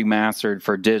not been remastered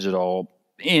for digital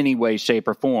any way, shape,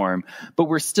 or form. But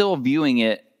we're still viewing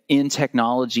it in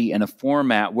technology in a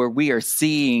format where we are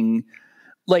seeing...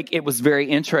 Like, it was very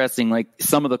interesting, like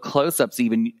some of the close-ups,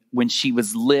 even when she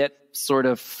was lit sort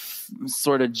of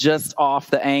just off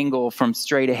the angle from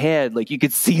straight ahead, like you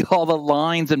could see all the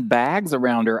lines and bags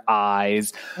around her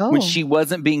eyes when she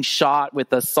wasn't being shot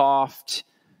with a soft,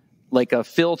 like a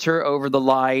filter over the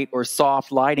light or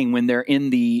soft lighting when they're in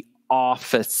the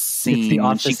office scene.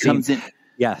 When she comes in.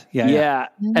 Yeah.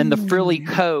 And the frilly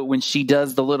coat when she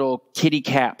does the little kitty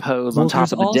cat pose on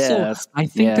top of the desk. I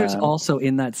think there's also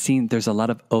in that scene, there's a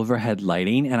lot of overhead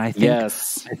lighting. And I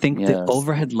think the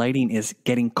overhead lighting is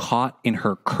getting caught in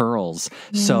her curls.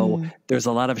 So there's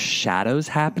a lot of shadows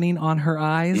happening on her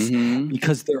eyes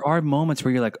because there are moments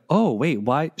where you're like, oh, wait,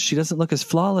 why? She doesn't look as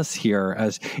flawless here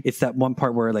as it's that one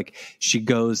part where like she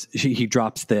tries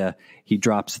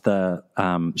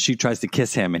to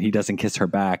kiss him and he doesn't kiss her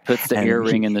back. Puts the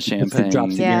earring in the champagne.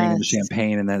 Drops the earring in the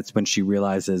champagne. And that's when she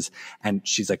realizes, and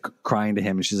she's like crying to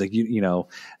him and she's like,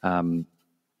 I'm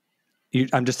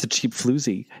just a cheap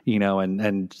floozy,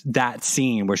 and that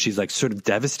scene where she's like sort of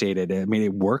devastated. I mean,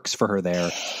 it works for her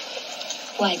there.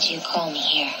 Why'd you call me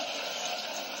here?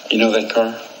 You know that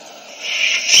car?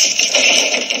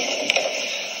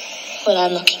 What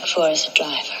I'm looking for is a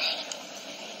driver.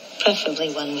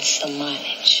 Preferably one with some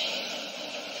mileage.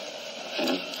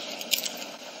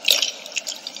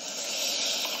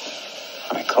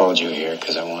 I called you here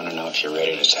because I want to know if you're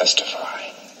ready to testify.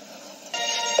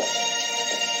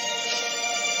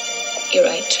 You're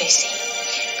right, Tracy.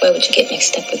 Why would you get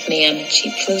mixed up with me? I'm a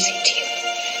cheap floozy to you.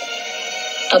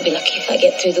 I'll be lucky if I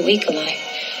get through the week alive.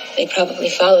 They probably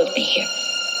followed me here.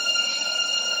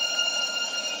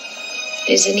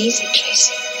 It isn't easy,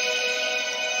 Tracy.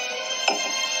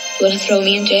 You want to throw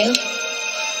me in jail?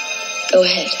 Go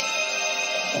ahead.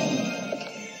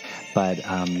 But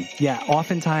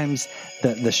oftentimes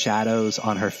the shadows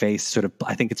on her face sort of,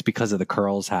 I think it's because of the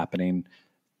curls happening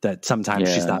that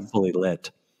sometimes she's not fully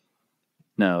lit.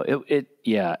 No,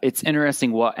 it's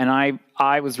interesting. And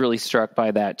I was really struck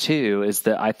by that too, is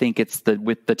that I think it's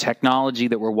with the technology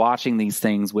that we're watching these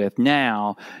things with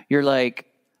now, you're like,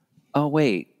 oh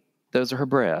wait, those are her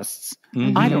breasts.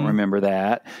 Mm-hmm. I don't remember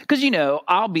that. Because,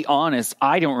 I'll be honest,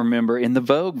 I don't remember in the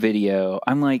Vogue video.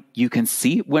 I'm like, you can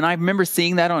see, when I remember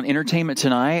seeing that on Entertainment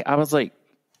Tonight, I was like,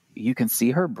 you can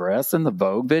see her breasts in the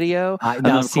Vogue video?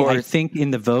 I think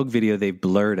in the Vogue video, they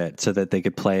blurred it so that they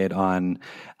could play it on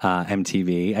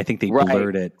MTV. I think they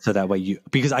blurred it so that way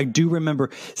because I do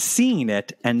remember seeing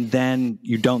it and then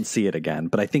you don't see it again.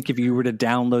 But I think if you were to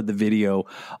download the video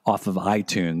off of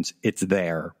iTunes, it's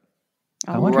there.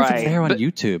 I wonder if it's there on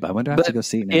YouTube. I wonder if I have to go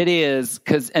see it now. It is,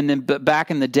 but back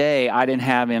in the day, I didn't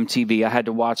have MTV. I had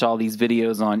to watch all these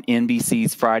videos on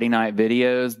NBC's Friday night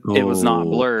videos. It was not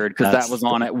blurred because that was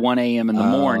on at 1 a.m. in the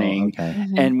morning. Okay.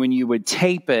 Mm-hmm. And when you would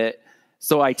tape it,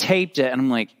 so I taped it and I'm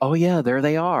like, oh yeah, there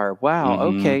they are. Wow.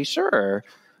 Mm-hmm. Okay, sure.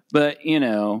 But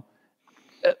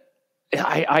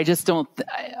I just don't,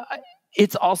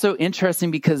 it's also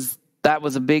interesting because that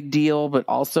was a big deal, but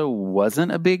also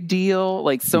wasn't a big deal.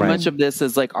 Like so much of this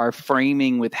is like our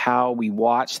framing with how we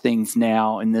watch things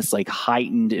now in this like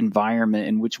heightened environment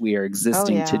in which we are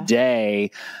existing today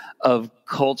of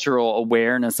cultural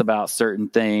awareness about certain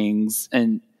things.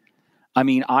 And I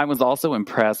mean, I was also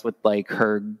impressed with like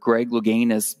her Greg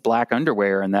Louganis black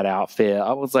underwear in that outfit.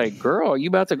 I was like, girl, are you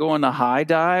about to go on the high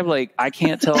dive? Like, I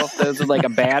can't tell if those are like a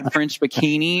bad French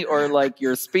bikini or like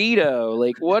your Speedo.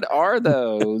 Like, what are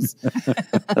those?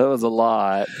 That was a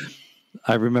lot.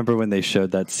 I remember when they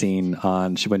showed that scene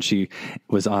when she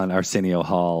was on Arsenio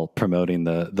Hall promoting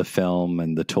the film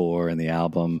and the tour and the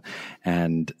album,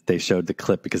 and they showed the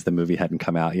clip because the movie hadn't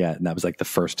come out yet, and that was like the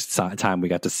first time we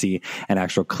got to see an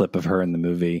actual clip of her in the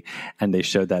movie, and they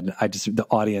showed that, and the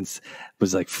audience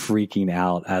was like freaking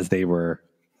out as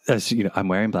I'm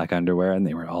wearing black underwear, and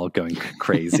they were all going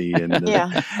crazy. And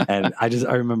and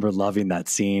I remember loving that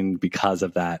scene because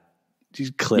of that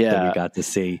clip that we got to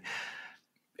see.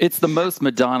 It's the most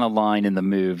Madonna line in the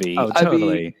movie. Oh,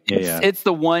 totally. It's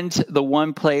the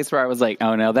one place where I was like,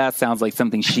 oh no, that sounds like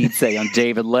something she'd say on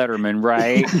David Letterman,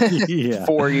 right?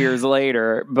 4 years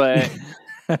later, but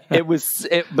it was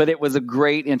a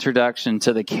great introduction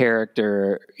to the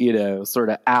character, sort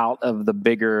of out of the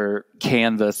bigger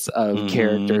canvas of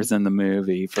characters in the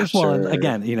movie, for sure. Well, and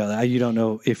again, you don't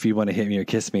know if you want to hit me or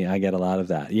kiss me. I get a lot of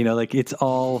that. It's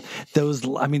all those,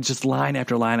 just line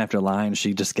after line after line.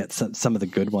 She just gets some of the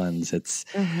good ones. It's,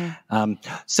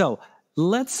 so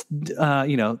let's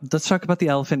talk about the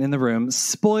elephant in the room.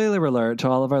 Spoiler alert to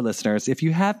all of our listeners. If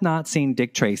you have not seen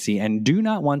Dick Tracy and do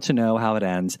not want to know how it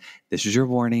ends, this is your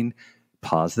warning.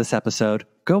 Pause this episode,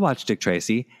 go watch Dick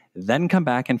Tracy, then come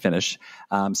back and finish.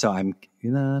 So I'm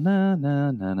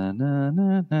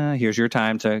here's your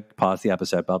time to pause the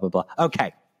episode, blah, blah, blah.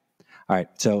 Okay. All right.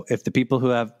 So if the people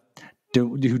who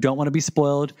don't want to be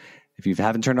spoiled, if you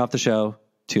haven't turned off the show,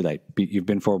 too late. You've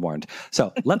been forewarned.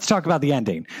 So let's talk about the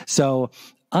ending. So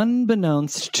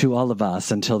unbeknownst to all of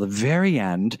us until the very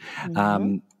end,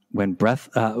 when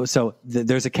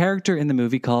there's a character in the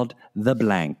movie called the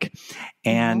Blank,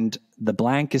 and the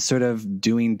Blank is sort of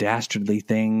doing dastardly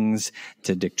things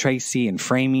to Dick Tracy and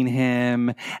framing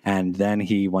him, and then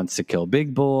he wants to kill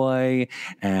Big Boy,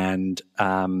 and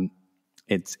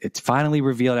it's finally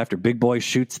revealed after Big Boy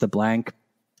shoots the Blank,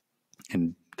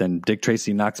 and then Dick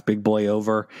Tracy knocks Big Boy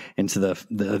over into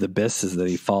the abyss as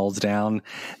he falls down.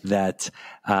 That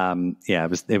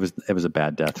it was a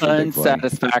bad death for Big Boy.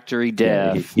 Unsatisfactory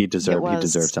death. Yeah, he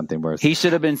deserved something worse. He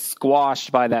should have been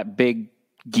squashed by that big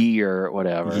gear or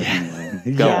whatever.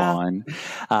 Go on.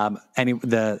 And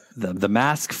the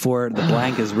mask for the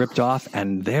Blank is ripped off,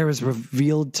 and there is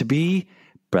revealed to be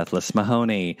Breathless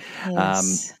Mahoney.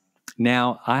 Yes.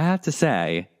 Now I have to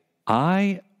say,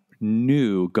 I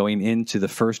knew going into the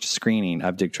first screening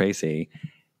of Dick Tracy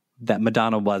that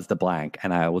Madonna was the Blank,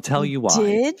 and I will tell you why.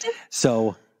 Did?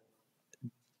 So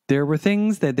there were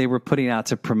things that they were putting out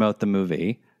to promote the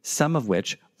movie, some of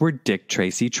which were Dick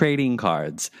Tracy trading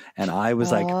cards, and I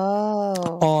was like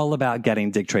all about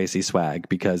getting Dick Tracy swag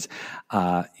because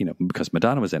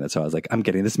Madonna was in it. So I was like, I'm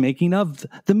getting this making of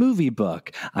the movie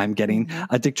book. I'm getting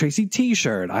a Dick Tracy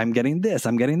T-shirt. I'm getting this.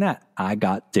 I'm getting that. I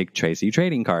got Dick Tracy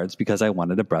trading cards because I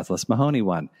wanted a Breathless Mahoney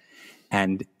one.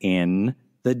 And in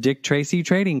the Dick Tracy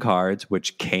trading cards,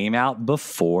 which came out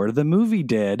before the movie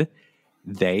did,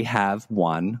 they have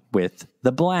one with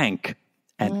the Blank.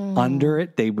 And under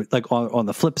it, they would, like on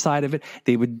the flip side of it,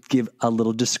 they would give a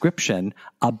little description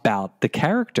about the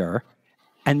character,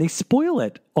 and they spoil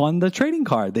it on the trading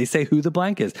card. They say who the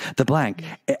Blank is. The Blank,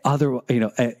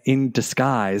 in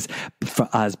disguise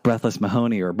as Breathless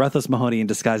Mahoney, or Breathless Mahoney in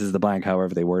disguise as the Blank,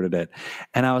 however they worded it.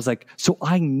 And I was like, so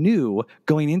I knew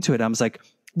going into it, I was like,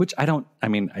 there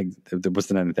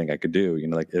wasn't anything I could do,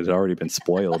 it had already been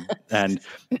spoiled.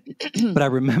 But I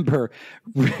remember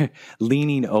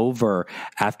leaning over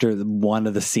after one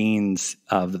of the scenes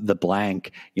of the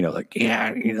Blank,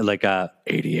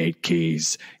 88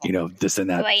 keys, this and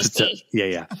that.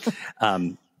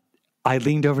 I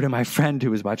leaned over to my friend who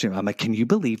was watching. I'm like, can you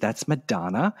believe that's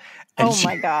Madonna? And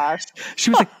my gosh. She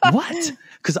was like, what?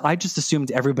 Because I just assumed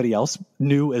everybody else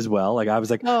knew as well. Like I was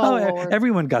like,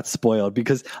 everyone got spoiled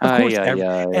because of course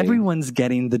everyone's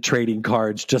getting the trading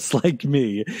cards just like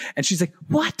me. And she's like,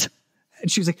 what? And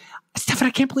she was like, Stefan,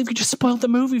 I can't believe you just spoiled the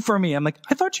movie for me. I'm like,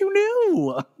 I thought you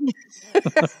knew.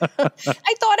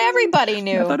 I thought everybody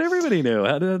knew. How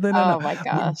did they not know? My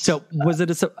gosh. So was it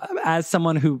as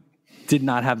someone who did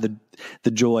not have the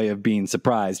joy of being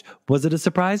surprised, was it a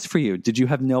surprise for you? Did you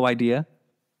have no idea?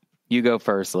 You go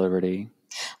first, Liberty.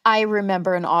 I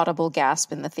remember an audible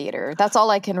gasp in the theater. That's all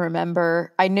I can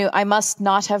remember. I must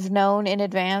not have known in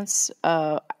advance,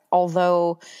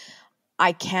 although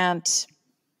I can't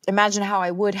imagine how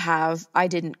I would have. I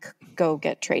didn't go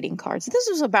get trading cards. This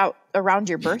was around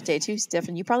your birthday too,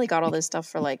 Stephen. You probably got all this stuff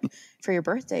for your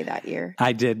birthday that year.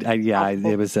 I did.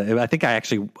 It was. I think I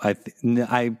actually.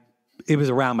 It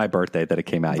was around my birthday that it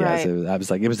came out. Right. Yeah, so I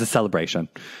was like, it was a celebration.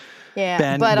 Yeah,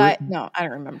 Ben, but I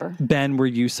don't remember. Ben, were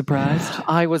you surprised?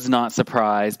 I was not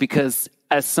surprised because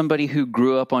as somebody who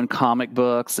grew up on comic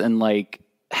books and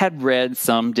had read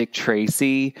some Dick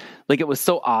Tracy, it was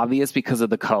so obvious because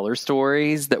of the color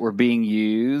stories that were being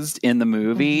used in the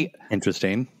movie.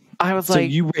 Interesting. I was so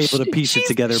you were able to piece it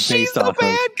together based off of the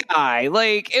bad guy.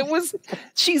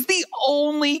 She's the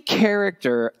only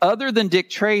character other than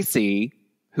Dick Tracy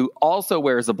who also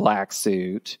wears a black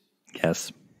suit.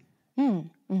 Yes.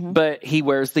 But he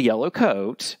wears the yellow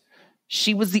coat.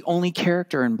 she was the only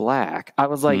character in black. I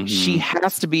was like, she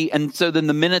has to be. And so then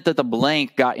the minute that the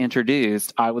blank got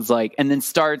introduced, I was like, and then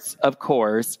starts, of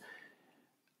course,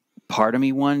 part of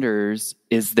me wonders,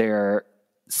 is there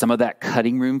some of that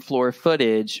cutting room floor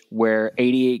footage where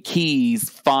 88 Keys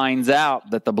finds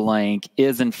out that the blank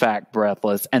is in fact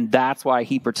Breathless, and that's why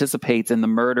he participates in the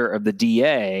murder of the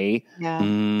DA. Yeah.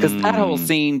 Because that whole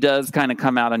scene does kind of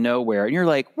come out of nowhere. And you're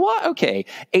like, what? Okay,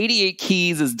 88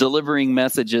 Keys is delivering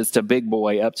messages to Big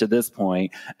Boy up to this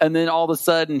point, and then all of a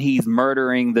sudden he's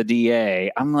murdering the DA.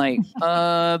 I'm like,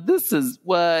 this is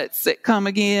what sitcom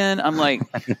again? I'm like,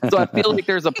 so I feel like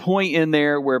there's a point in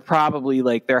there where probably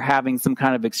like they're having some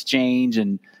kind of exchange,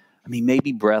 and I mean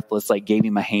maybe Breathless like gave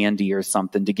him a handy or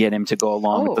something to get him to go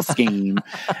along with the scheme.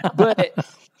 But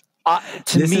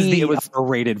to this me, is the it was a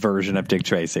rated version of Dick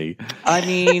Tracy. I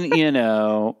mean, you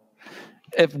know,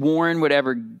 if Warren would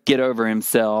ever get over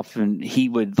himself, and he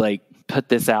would like put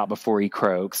this out before he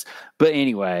croaks. But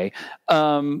anyway,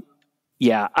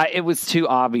 yeah, it was too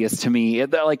obvious to me.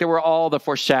 Like there were all the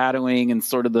foreshadowing and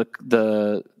sort of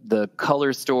the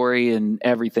color story and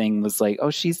everything was like, oh,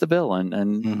 she's the villain,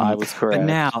 and I was correct. But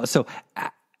now, so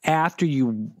after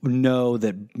you know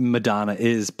that Madonna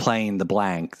is playing the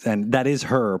blank, and that is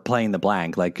her playing the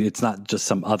blank, like it's not just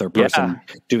some other person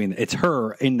doing it, it's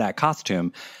her in that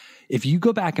costume. If you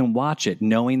go back and watch it,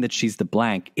 knowing that she's the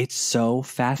blank, it's so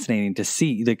fascinating to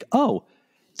see. Like, oh,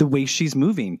 the way she's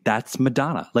moving, that's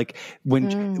Madonna. Like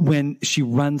when she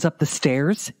runs up the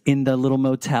stairs in the little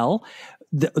motel,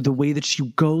 the way that she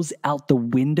goes out the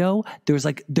window, there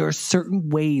are certain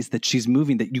ways that she's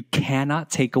moving that you cannot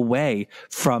take away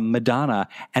from Madonna.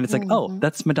 And it's like, oh,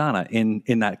 that's Madonna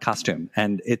in that costume.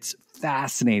 And it's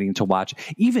fascinating to watch.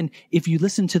 Even if you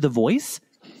listen to the voice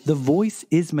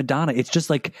is Madonna. It's just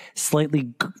like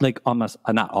slightly like almost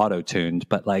not auto-tuned,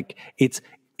 but like it's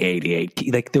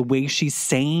 88, like the way she's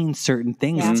saying certain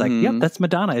things. It's like, yep, that's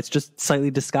Madonna. It's just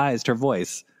slightly disguised her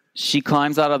voice. She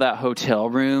climbs out of that hotel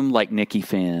room like Nikki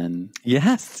Finn.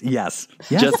 Yes.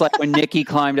 Just like when Nikki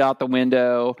climbed out the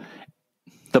window,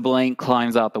 the blank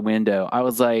climbs out the window. I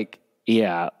was like,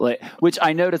 yeah, like, which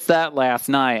I noticed that last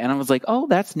night, and I was like, oh,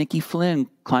 that's Nikki Flynn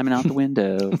climbing out the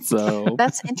window. So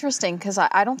that's interesting, because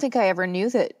I don't think I ever knew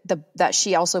that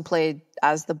she also played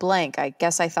as the blank. I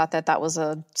guess I thought that was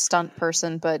a stunt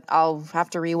person, but I'll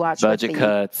have to rewatch. Budget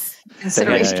cuts.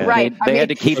 Consideration, right? They had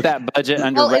to keep that budget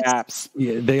under wraps.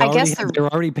 Yeah, they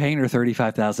were already paying her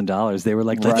 $35,000. They were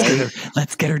like,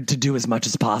 let's get her to do as much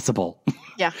as possible.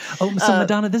 Yeah. So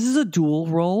Madonna, this is a dual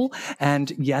role,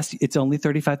 and yes, it's only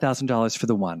 $35,000 for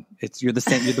the one. You're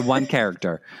the one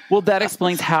character. Well, that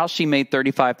explains how she made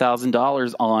 $35,000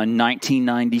 on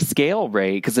 1990 scale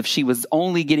rate. Because if she was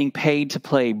only getting paid to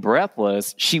play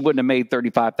Breathless, she wouldn't have made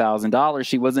 $35,000.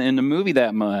 She wasn't in the movie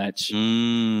that much.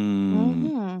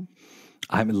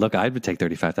 I mean, look, I would take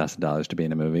 $35,000 to be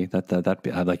in a movie. That'd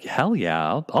be. I'm like, hell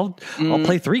yeah! I'll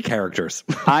play 3 characters.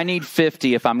 I need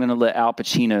 50 if I'm going to let Al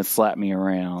Pacino slap me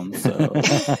around. So,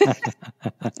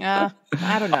 I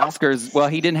don't know. Oscars. Well,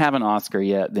 he didn't have an Oscar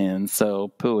yet then,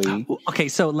 so pooey. Okay,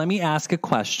 so let me ask a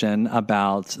question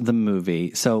about the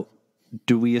movie. So,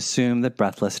 do we assume that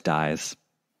Breathless dies?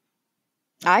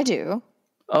 I do.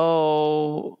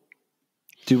 Oh,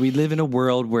 do we live in a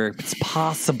world where it's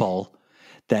possible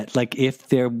that, like, if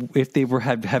they were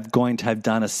going to have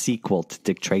done a sequel to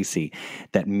Dick Tracy,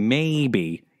 that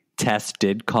maybe Tess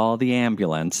did call the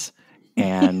ambulance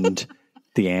and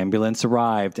the ambulance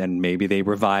arrived, and maybe they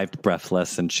revived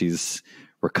Breathless and she's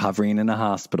recovering in a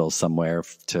hospital somewhere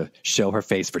to show her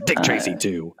face for Dick Tracy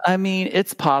too? I mean,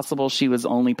 it's possible she was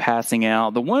only passing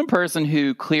out. The one person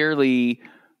who clearly,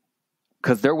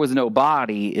 because there was no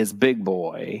body, is Big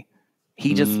Boy.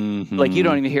 He just, like, you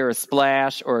don't even hear a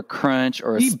splash or a crunch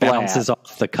or a splat. He bounces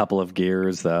off the couple of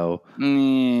gears, though.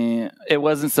 It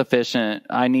wasn't sufficient.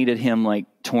 I needed him, like,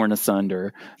 torn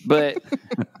asunder. But,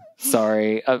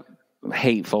 sorry,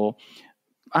 hateful.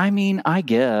 I mean, I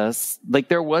guess. Like,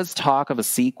 there was talk of a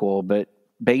sequel, but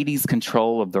Beatty's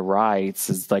control of the rights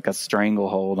is like a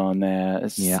stranglehold on that.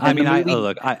 I mean,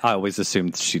 I always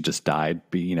assumed she just died.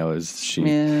 You know, she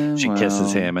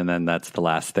kisses him, and then that's the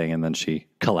last thing, and then she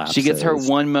collapses. She gets her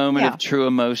one moment of true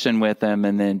emotion with him,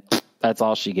 and then that's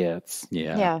all she gets.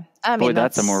 Yeah. I mean, boy,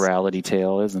 that's a morality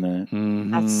tale, isn't it?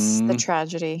 That's the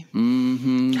tragedy.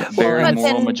 Very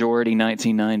moral majority,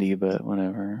 1990, but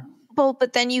whatever. Well,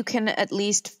 but then you can at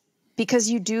least, because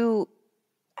you do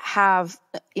have,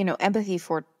 empathy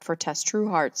for Tess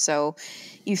Trueheart. So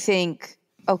you think,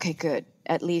 okay, good.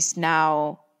 At least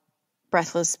now,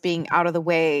 Breathless being out of the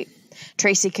way,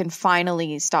 Tracy can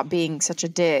finally stop being such a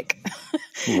dick.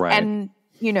 Right. And,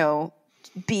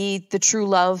 be the true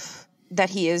love that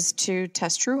he is to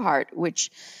Tess Trueheart, which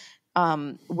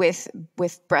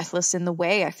with Breathless in the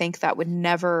way, I think that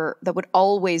would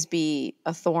always be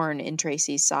a thorn in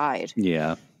Tracy's side.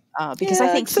 Yeah. Because I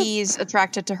think he's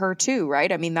attracted to her too,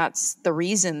 right? I mean, that's the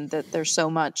reason that there's so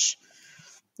much,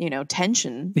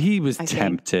 tension. He was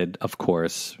tempted, of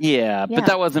course. Yeah, but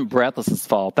that wasn't Breathless's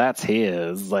fault. That's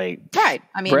his. Like, right.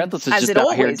 I mean, Breathless is just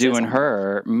out here doing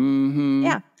her. Mm-hmm.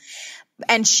 Yeah.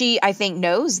 And she, I think,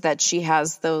 knows that she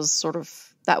has those sort of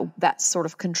that sort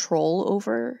of control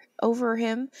over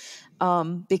him,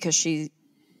 because she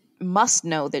must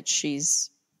know that she's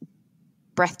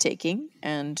breathtaking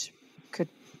and could,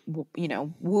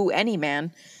 woo any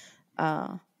man,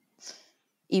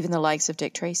 even the likes of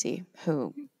Dick Tracy,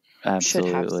 who should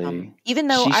have some. Even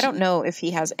though I don't know if he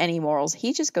has any morals,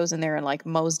 he just goes in there and like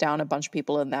mows down a bunch of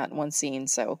people in that one scene.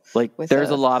 So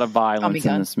there's a lot of violence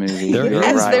in this movie.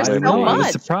 There's so much. I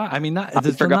was surprised. I mean,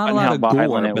 there's not a lot of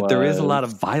gore, but there is a lot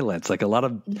of violence. Like a lot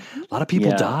of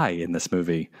people die in this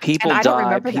movie. People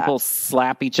die. People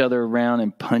slap each other around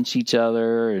and punch each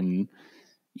other, and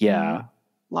a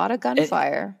lot of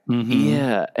gunfire.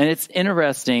 Yeah, and it's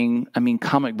interesting. I mean,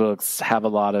 comic books have a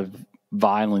lot of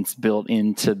violence built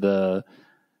into the,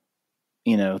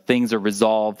 things are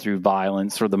resolved through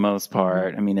violence for the most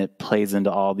part. I mean, it plays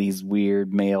into all these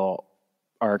weird male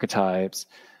archetypes.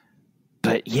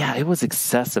 But yeah, it was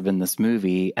excessive in this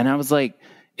movie. And I was like,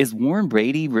 is Warren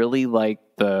Beatty really like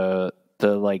the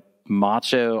like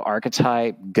macho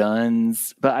archetype,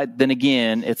 guns? But then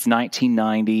again, it's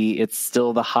 1990. It's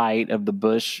still the height of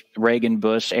the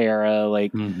Reagan-Bush era.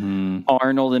 Like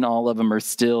Arnold and all of them are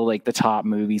still like the top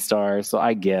movie stars. So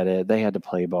I get it. They had to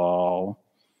play ball.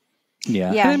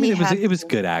 Yeah. I mean, it was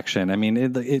good action. I mean,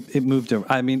 it moved.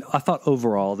 I mean, I thought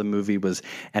overall the movie was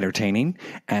entertaining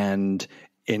and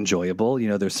enjoyable.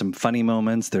 There's some funny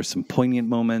moments, there's some poignant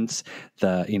moments.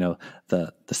 The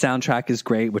soundtrack is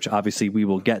great, which obviously we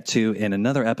will get to in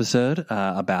another episode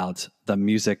about the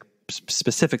music,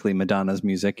 specifically Madonna's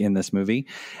music in this movie.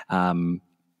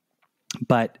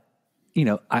 But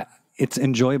it's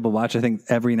enjoyable watch. I think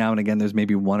every now and again there's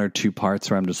maybe one or two parts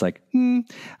where I'm just like,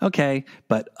 okay,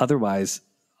 but otherwise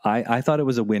I thought it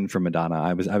was a win for Madonna.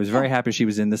 I was very happy she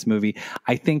was in this movie.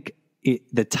 I think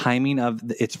the timing of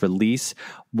its release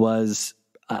was,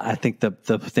 I think, the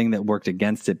thing that worked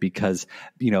against it, because,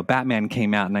 Batman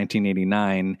came out in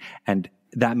 1989 and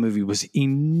that movie was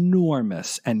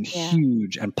enormous and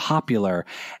huge and popular.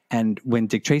 And when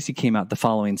Dick Tracy came out the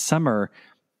following summer,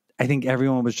 I think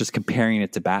everyone was just comparing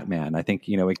it to Batman. I think,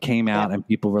 it came out and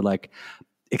people were like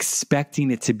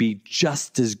expecting it to be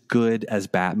just as good as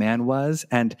Batman was.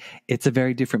 And it's a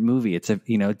very different movie. It's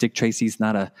Dick Tracy's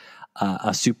not a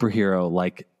superhero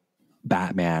like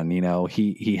Batman.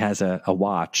 He has a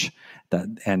watch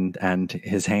and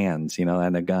his hands,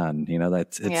 and a gun.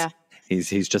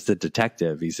 He's just a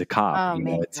detective. He's a cop.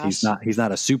 He's not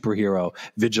a superhero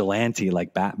vigilante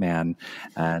like Batman,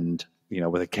 and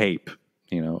with a cape.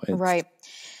 Right.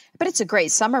 But it's a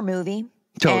great summer movie.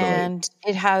 Totally. And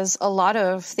it has a lot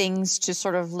of things to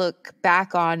sort of look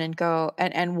back on and go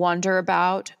and wonder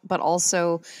about, but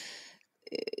also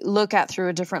look at through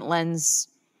a different lens,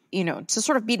 to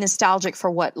sort of be nostalgic for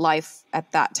what life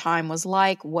at that time was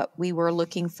like, what we were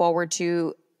looking forward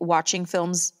to watching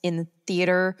films in the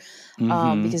theater.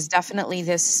 Because definitely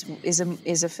this is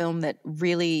a film that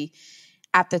really,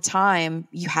 at the time,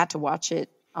 you had to watch it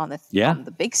on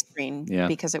the big screen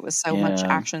because it was so much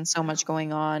action, so much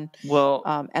going on. Well,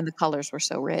 and the colors were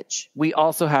so rich. We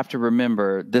also have to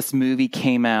remember this movie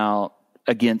came out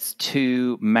against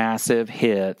two massive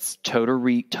hits, Total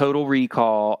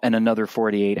Recall and Another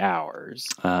 48 Hours.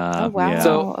 Oh, wow. Yeah.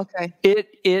 So okay.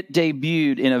 It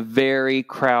debuted in a very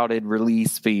crowded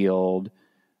release field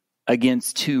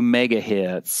against two mega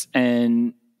hits.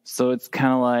 And so it's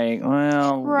kind of like,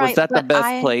 well, was that the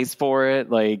best place for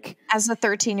it? Like, as a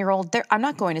 13-year-old, I'm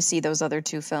not going to see those other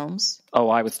two films. Oh,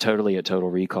 I was totally at Total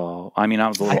Recall. I mean, I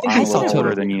was a little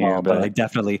older than you, but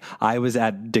I was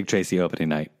at Dick Tracy opening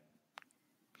night.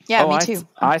 Yeah, me too.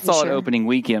 I saw it opening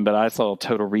weekend, but I saw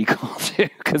Total Recall too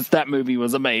because that movie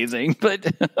was amazing. But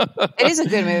it is a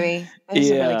good movie. It is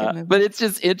a really good movie. But it's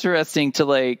just interesting to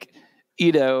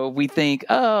we think,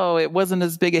 oh, it wasn't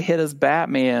as big a hit as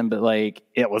Batman, but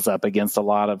it was up against a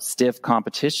lot of stiff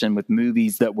competition with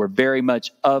movies that were very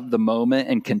much of the moment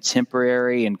and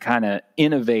contemporary and kind of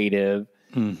innovative.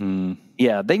 Mm-hmm.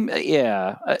 Yeah, But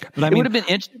it would have been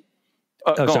interesting.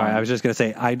 Sorry. I was just going to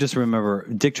say, I just remember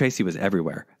Dick Tracy was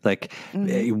everywhere.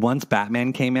 Once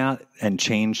Batman came out and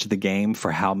changed the game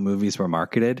for how movies were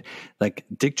marketed,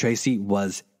 Dick Tracy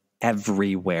was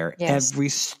everywhere. Yes. Every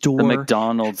store. The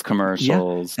McDonald's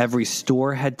commercials. Yeah, every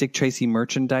store had Dick Tracy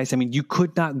merchandise. I mean, you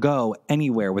could not go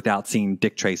anywhere without seeing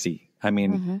Dick Tracy. I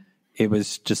mean, it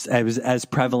was as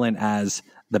prevalent as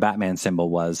the Batman symbol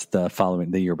was the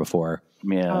year before.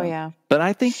 Yeah. Oh, yeah. But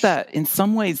I think that in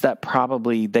some ways that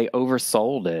probably they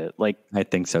oversold it. Like, I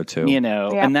think so too. you know,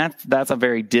 Yeah. and that's a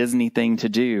very Disney thing to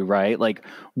do, right? Like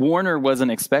Warner wasn't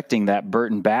expecting that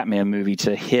Burton Batman movie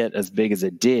to hit as big as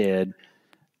it did.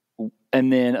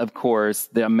 And then of course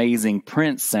the amazing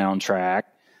Prince soundtrack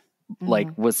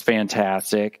was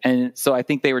fantastic. And so I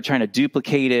think they were trying to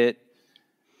duplicate it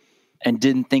and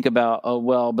didn't think about,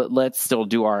 but let's still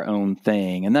do our own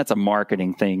thing. And that's a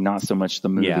marketing thing, not so much the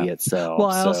movie itself. Well,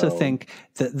 I also think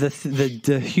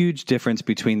the huge difference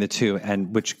between the two,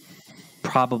 and which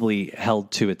probably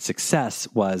held to its success,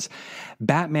 was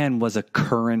Batman was a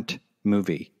current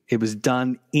movie. It was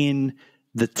done in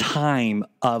the time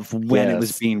of when it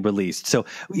was being released. So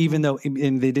even though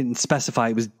they didn't specify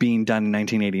it was being done in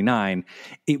 1989,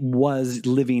 it was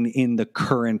living in the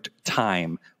current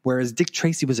time. Whereas Dick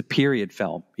Tracy was a period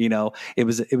film, you know, it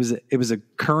was a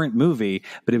current movie,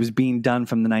 but it was being done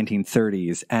from the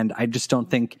 1930s. And I just don't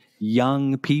think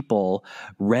young people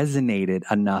resonated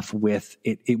enough with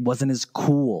it. It wasn't as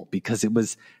cool because it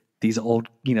was these old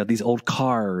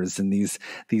cars and these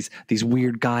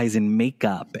weird guys in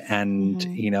makeup and,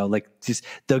 like just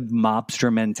the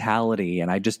mobster mentality.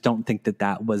 And I just don't think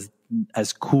that was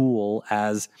as cool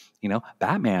as,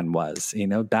 Batman was,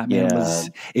 Batman was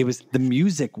the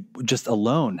music just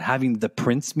alone, having the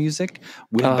Prince music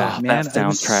with Batman. That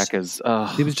soundtrack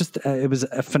it was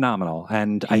phenomenal.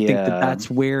 And I think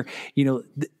that's where,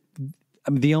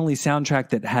 the only soundtrack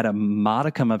that had a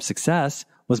modicum of success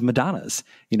was Madonna's.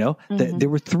 There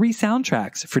were 3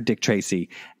 soundtracks for Dick Tracy,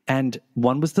 and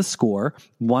one was the score,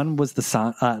 one was the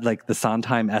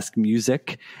Sondheim-esque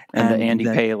music, and the Andy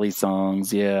Paley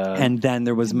songs, and then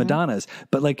there was Madonna's.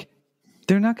 But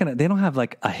they don't have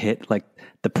a hit like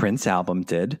the Prince album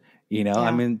did.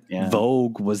 I mean,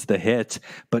 Vogue was the hit,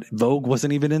 but Vogue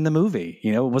wasn't even in the movie.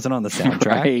 It wasn't on the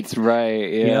soundtrack.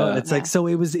 right. Yeah. It's so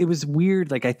it was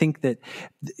weird. I think that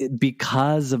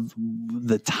because of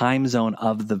the time zone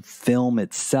of the film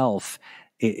itself,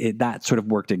 that sort of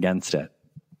worked against it.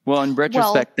 Well, in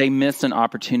retrospect, they missed an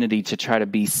opportunity to try to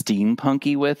be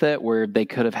steampunky with it, where they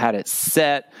could have had it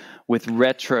set with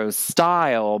retro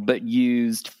style, but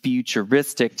used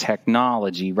futuristic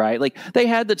technology, right? Like they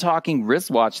had the talking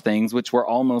wristwatch things, which were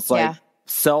almost like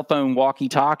cell phone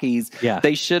walkie-talkies. Yeah.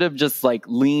 They should have just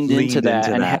leaned into that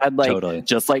and had totally.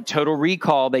 Just like Total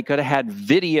Recall, they could have had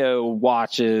video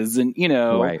watches and,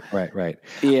 Right.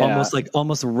 Yeah.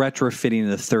 Almost retrofitting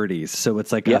the 30s. So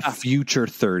it's a future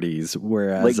 30s,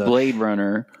 whereas Blade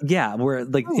Runner. Yeah. Where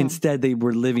instead they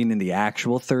were living in the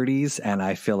actual 30s. And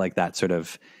I feel like that sort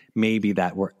of, maybe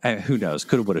that were, who knows,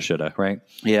 coulda, woulda, shoulda, right?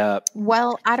 Yeah.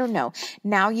 Well, I don't know.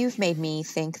 Now you've made me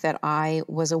think that I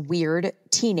was a weird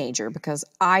teenager because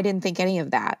I didn't think any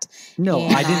of that. No,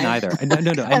 I didn't either.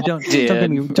 No.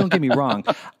 And don't get me wrong.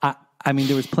 I mean,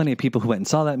 there was plenty of people who went and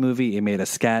saw that movie. It made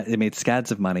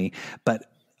scads of money, but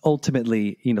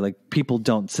ultimately, people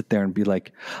don't sit there and be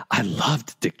like, I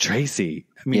loved Dick Tracy.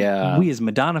 I mean, we as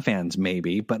Madonna fans,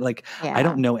 maybe, but I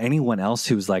don't know anyone else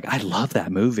who's I love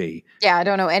that movie. Yeah, I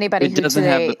don't know anybody who doesn't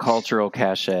today, have the cultural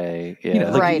cachet.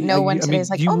 Yeah. Right. No one today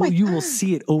is oh my God. You will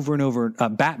see it over and over,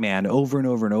 Batman over and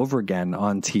over and over again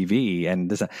on TV.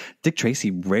 And Dick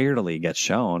Tracy rarely gets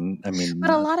shown. I mean,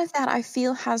 but a lot of that I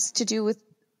feel has to do with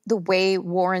the way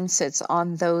Warren sits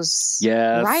on those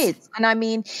rights. And I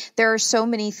mean, there are so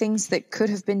many things that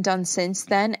could have been done since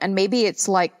then. And maybe it's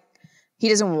he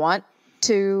doesn't want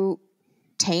to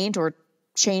taint or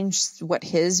change what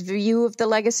his view of the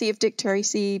legacy of Dick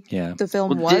Tracy, the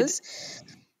film was.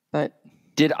 But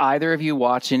did either of you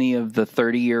watch any of the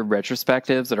 30-year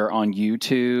retrospectives that are on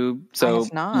YouTube? So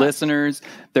listeners,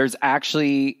 there's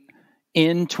actually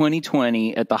in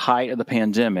 2020 at the height of the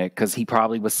pandemic, because he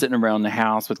probably was sitting around the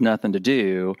house with nothing to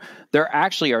do, there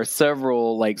actually are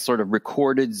several sort of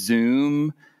recorded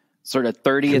Zoom sort of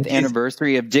 30th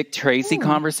anniversary of Dick Tracy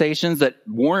conversations that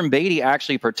Warren Beatty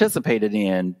actually participated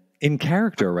in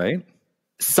character, right?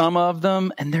 Some of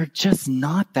them, and they're just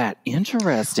not that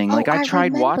interesting. I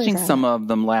tried watching some of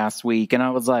them last week and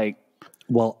I was like,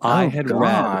 well, I had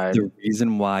read the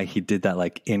reason why he did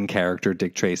that in character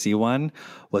Dick Tracy one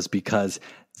was because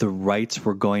the rights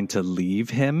were going to leave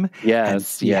him.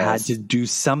 Yes, he had to do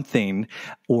something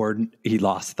or he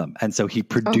lost them. And so he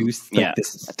produced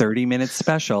this 30-minute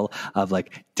special of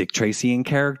Dick Tracy in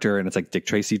character. And it's Dick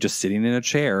Tracy just sitting in a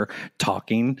chair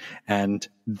talking. And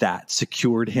that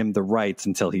secured him the rights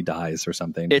until he dies or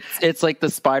something. It's like the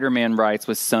Spider-Man rights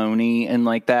with Sony and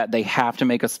like that. They have to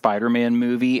make a Spider-Man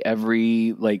movie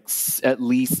every at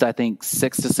least I think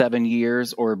 6 to 7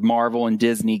 years, or Marvel and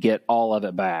Disney get all of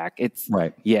it back. It's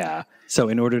right. Yeah. So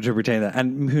in order to retain that,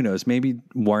 and who knows, maybe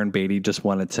Warren Beatty just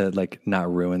wanted to like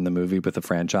not ruin the movie with the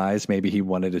franchise. Maybe he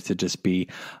wanted it to just be,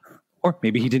 or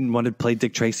maybe he didn't want to play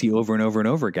Dick Tracy over and over and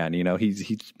over again. You know, he's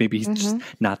just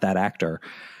not that actor.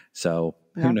 So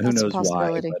who knows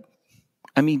why? But.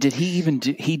 I mean, did he even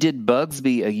he did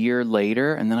Bugsby a year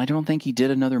later, and then I don't think he did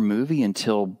another movie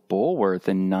until Bulworth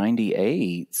in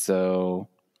 '98. So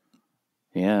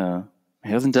yeah,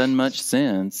 he hasn't done much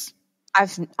since.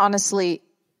 I've honestly,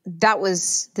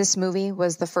 this movie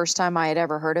was the first time I had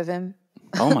ever heard of him.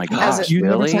 Oh my gosh, you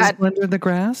really? never saw Splendor in the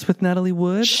Grass with Natalie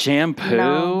Wood? Shampoo?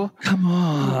 No. Come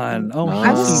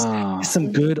on.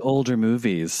 Some good older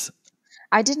movies.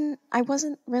 I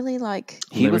wasn't really like.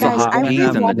 He was a hot piece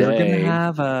in the day. We're going to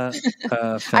have a film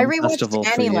I rewatched festival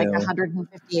Annie for like you.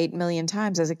 158 million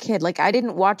times as a kid. Like I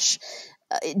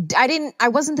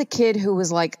wasn't the kid who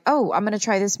was like, oh, I'm going to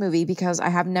try this movie because I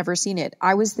have never seen it.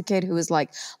 I was the kid who was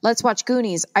like, let's watch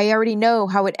Goonies. I already know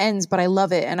how it ends, but I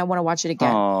love it and I want to watch it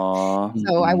again. Aww.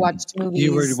 So I watched movies.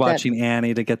 You were watching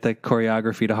Annie to get the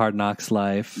choreography to Hard Knocks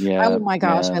Life. Yeah. Oh my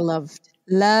gosh, yeah. I loved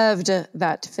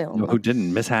that film. Who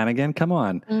didn't? Miss Hannigan? Come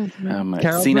on. Mm-hmm.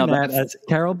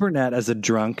 Carol Burnett as a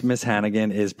drunk Miss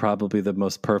Hannigan is probably the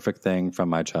most perfect thing from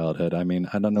my childhood. I mean,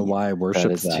 I don't know why I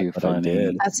worshipped that, but I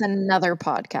did. That's another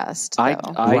podcast. I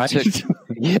took,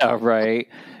 yeah, right.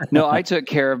 No, I took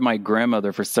care of my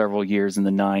grandmother for several years in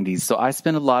the 90s. So I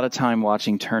spent a lot of time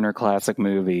watching Turner Classic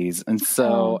Movies. And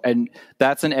so, and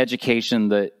that's an education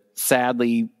that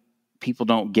sadly people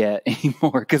don't get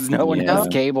anymore because no one has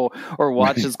cable or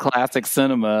watches classic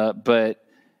cinema. But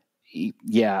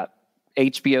yeah,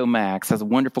 HBO Max has a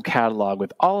wonderful catalog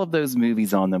with all of those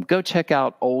movies on them. Go check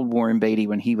out old Warren Beatty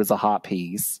when he was a hot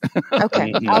piece.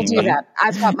 Okay, I'll do that.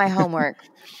 I've got my homework.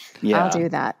 Yeah, I'll do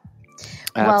that.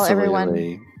 Absolutely. Well,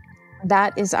 everyone,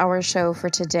 that is our show for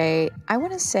today. I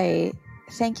want to say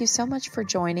thank you so much for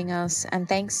joining us, and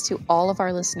thanks to all of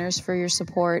our listeners for your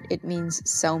support. It means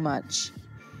so much.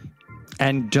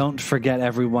 And don't forget,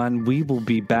 everyone, we will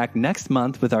be back next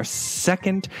month with our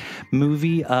second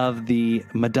movie of the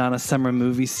Madonna Summer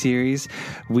Movie Series.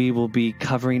 We will be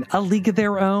covering A League of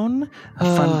Their Own,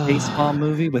 a fun baseball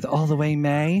movie with All the Way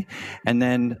May. And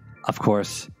then, of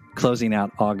course, closing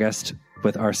out August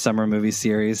with our summer movie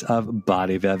series of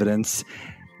Body of Evidence.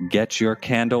 Get your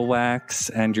candle wax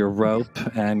and your rope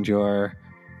and your,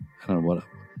 I don't know what,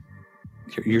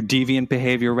 your deviant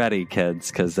behavior ready,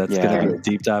 kids, because that's going to be a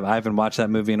deep dive. I haven't watched that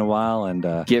movie in a while.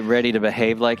 And get ready to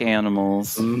behave like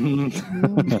animals.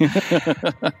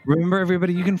 Mm-hmm. Remember,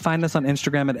 everybody, you can find us on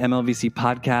Instagram at MLVC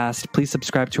Podcast. Please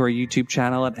subscribe to our YouTube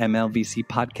channel at MLVC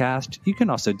Podcast. You can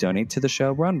also donate to the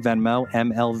show. We're on Venmo,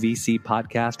 MLVC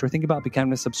Podcast, or think about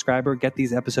becoming a subscriber. Get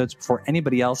these episodes before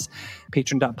anybody else.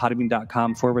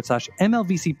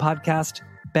 Patreon.podbean.com/MLVC Podcast.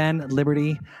 Ben,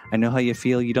 Liberty, I know how you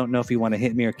feel. You don't know if you want to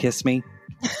hit me or kiss me.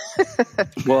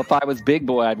 Well, if I was Big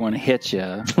Boy, I'd want to hit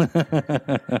you,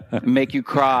 make you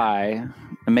cry,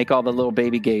 and make all the little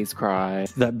baby gays cry.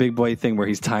 That Big Boy thing where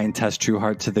he's tying Tess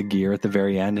Trueheart to the gear at the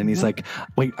very end, and he's like,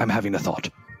 wait, I'm having a thought.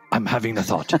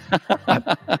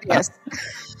 Yes.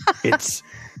 It's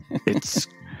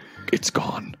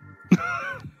gone.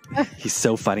 He's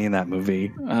so funny in that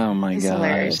movie. Oh my god.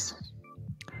 Hilarious.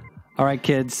 All right,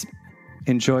 kids.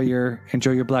 Enjoy your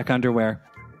black underwear.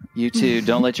 You too.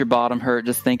 Don't let your bottom hurt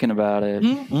just thinking about it.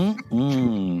 Ow.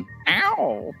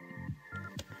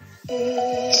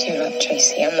 Cheer up,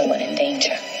 Tracy. I'm the one in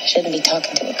danger. Shouldn't be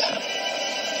talking to a cop.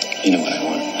 You know what I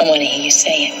want? I want to hear you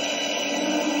say it.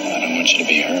 I don't want you to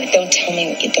be hurt. Don't tell me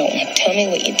what you don't want. Tell me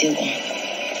what you do want.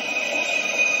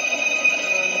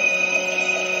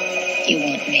 You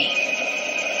want me.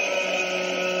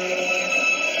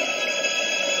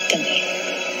 Don't you?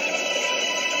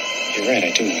 You're right,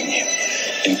 I do want you.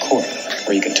 In court,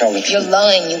 where you can tell the truth. You're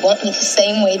lying. You want me the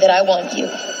same way that I want you.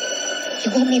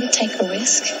 You want me to take a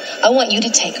risk? I want you to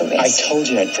take a risk. I told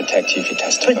you I'd protect you if you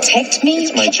testified. Protect me?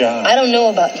 It's my job. I don't know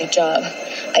about your job.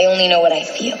 I only know what I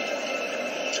feel.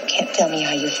 If you can't tell me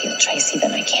how you feel, Tracy,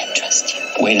 then I can't trust you.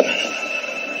 Wait a minute.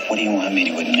 What do you want me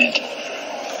to admit?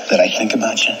 That I think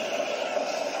about you?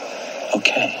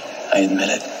 Okay, I admit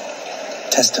it.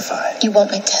 Testify. You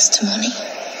want my testimony?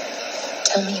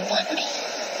 Tell me you want me.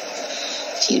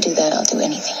 If you do that, I'll do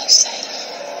anything you say.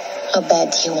 How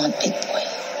bad do you want, big boy?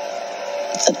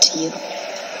 It's up to you.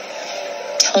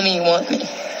 Tell me you want me.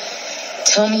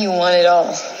 Tell me you want it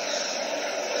all.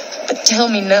 But tell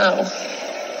me now.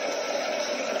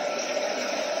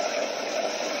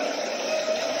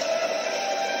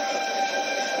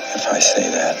 I say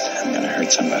that, I'm going to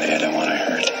hurt somebody I don't want to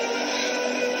hurt.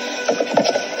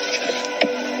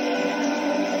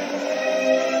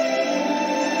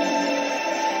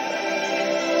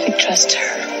 You trust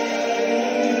her.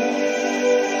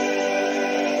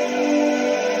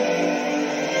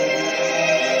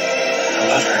 I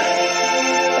love her.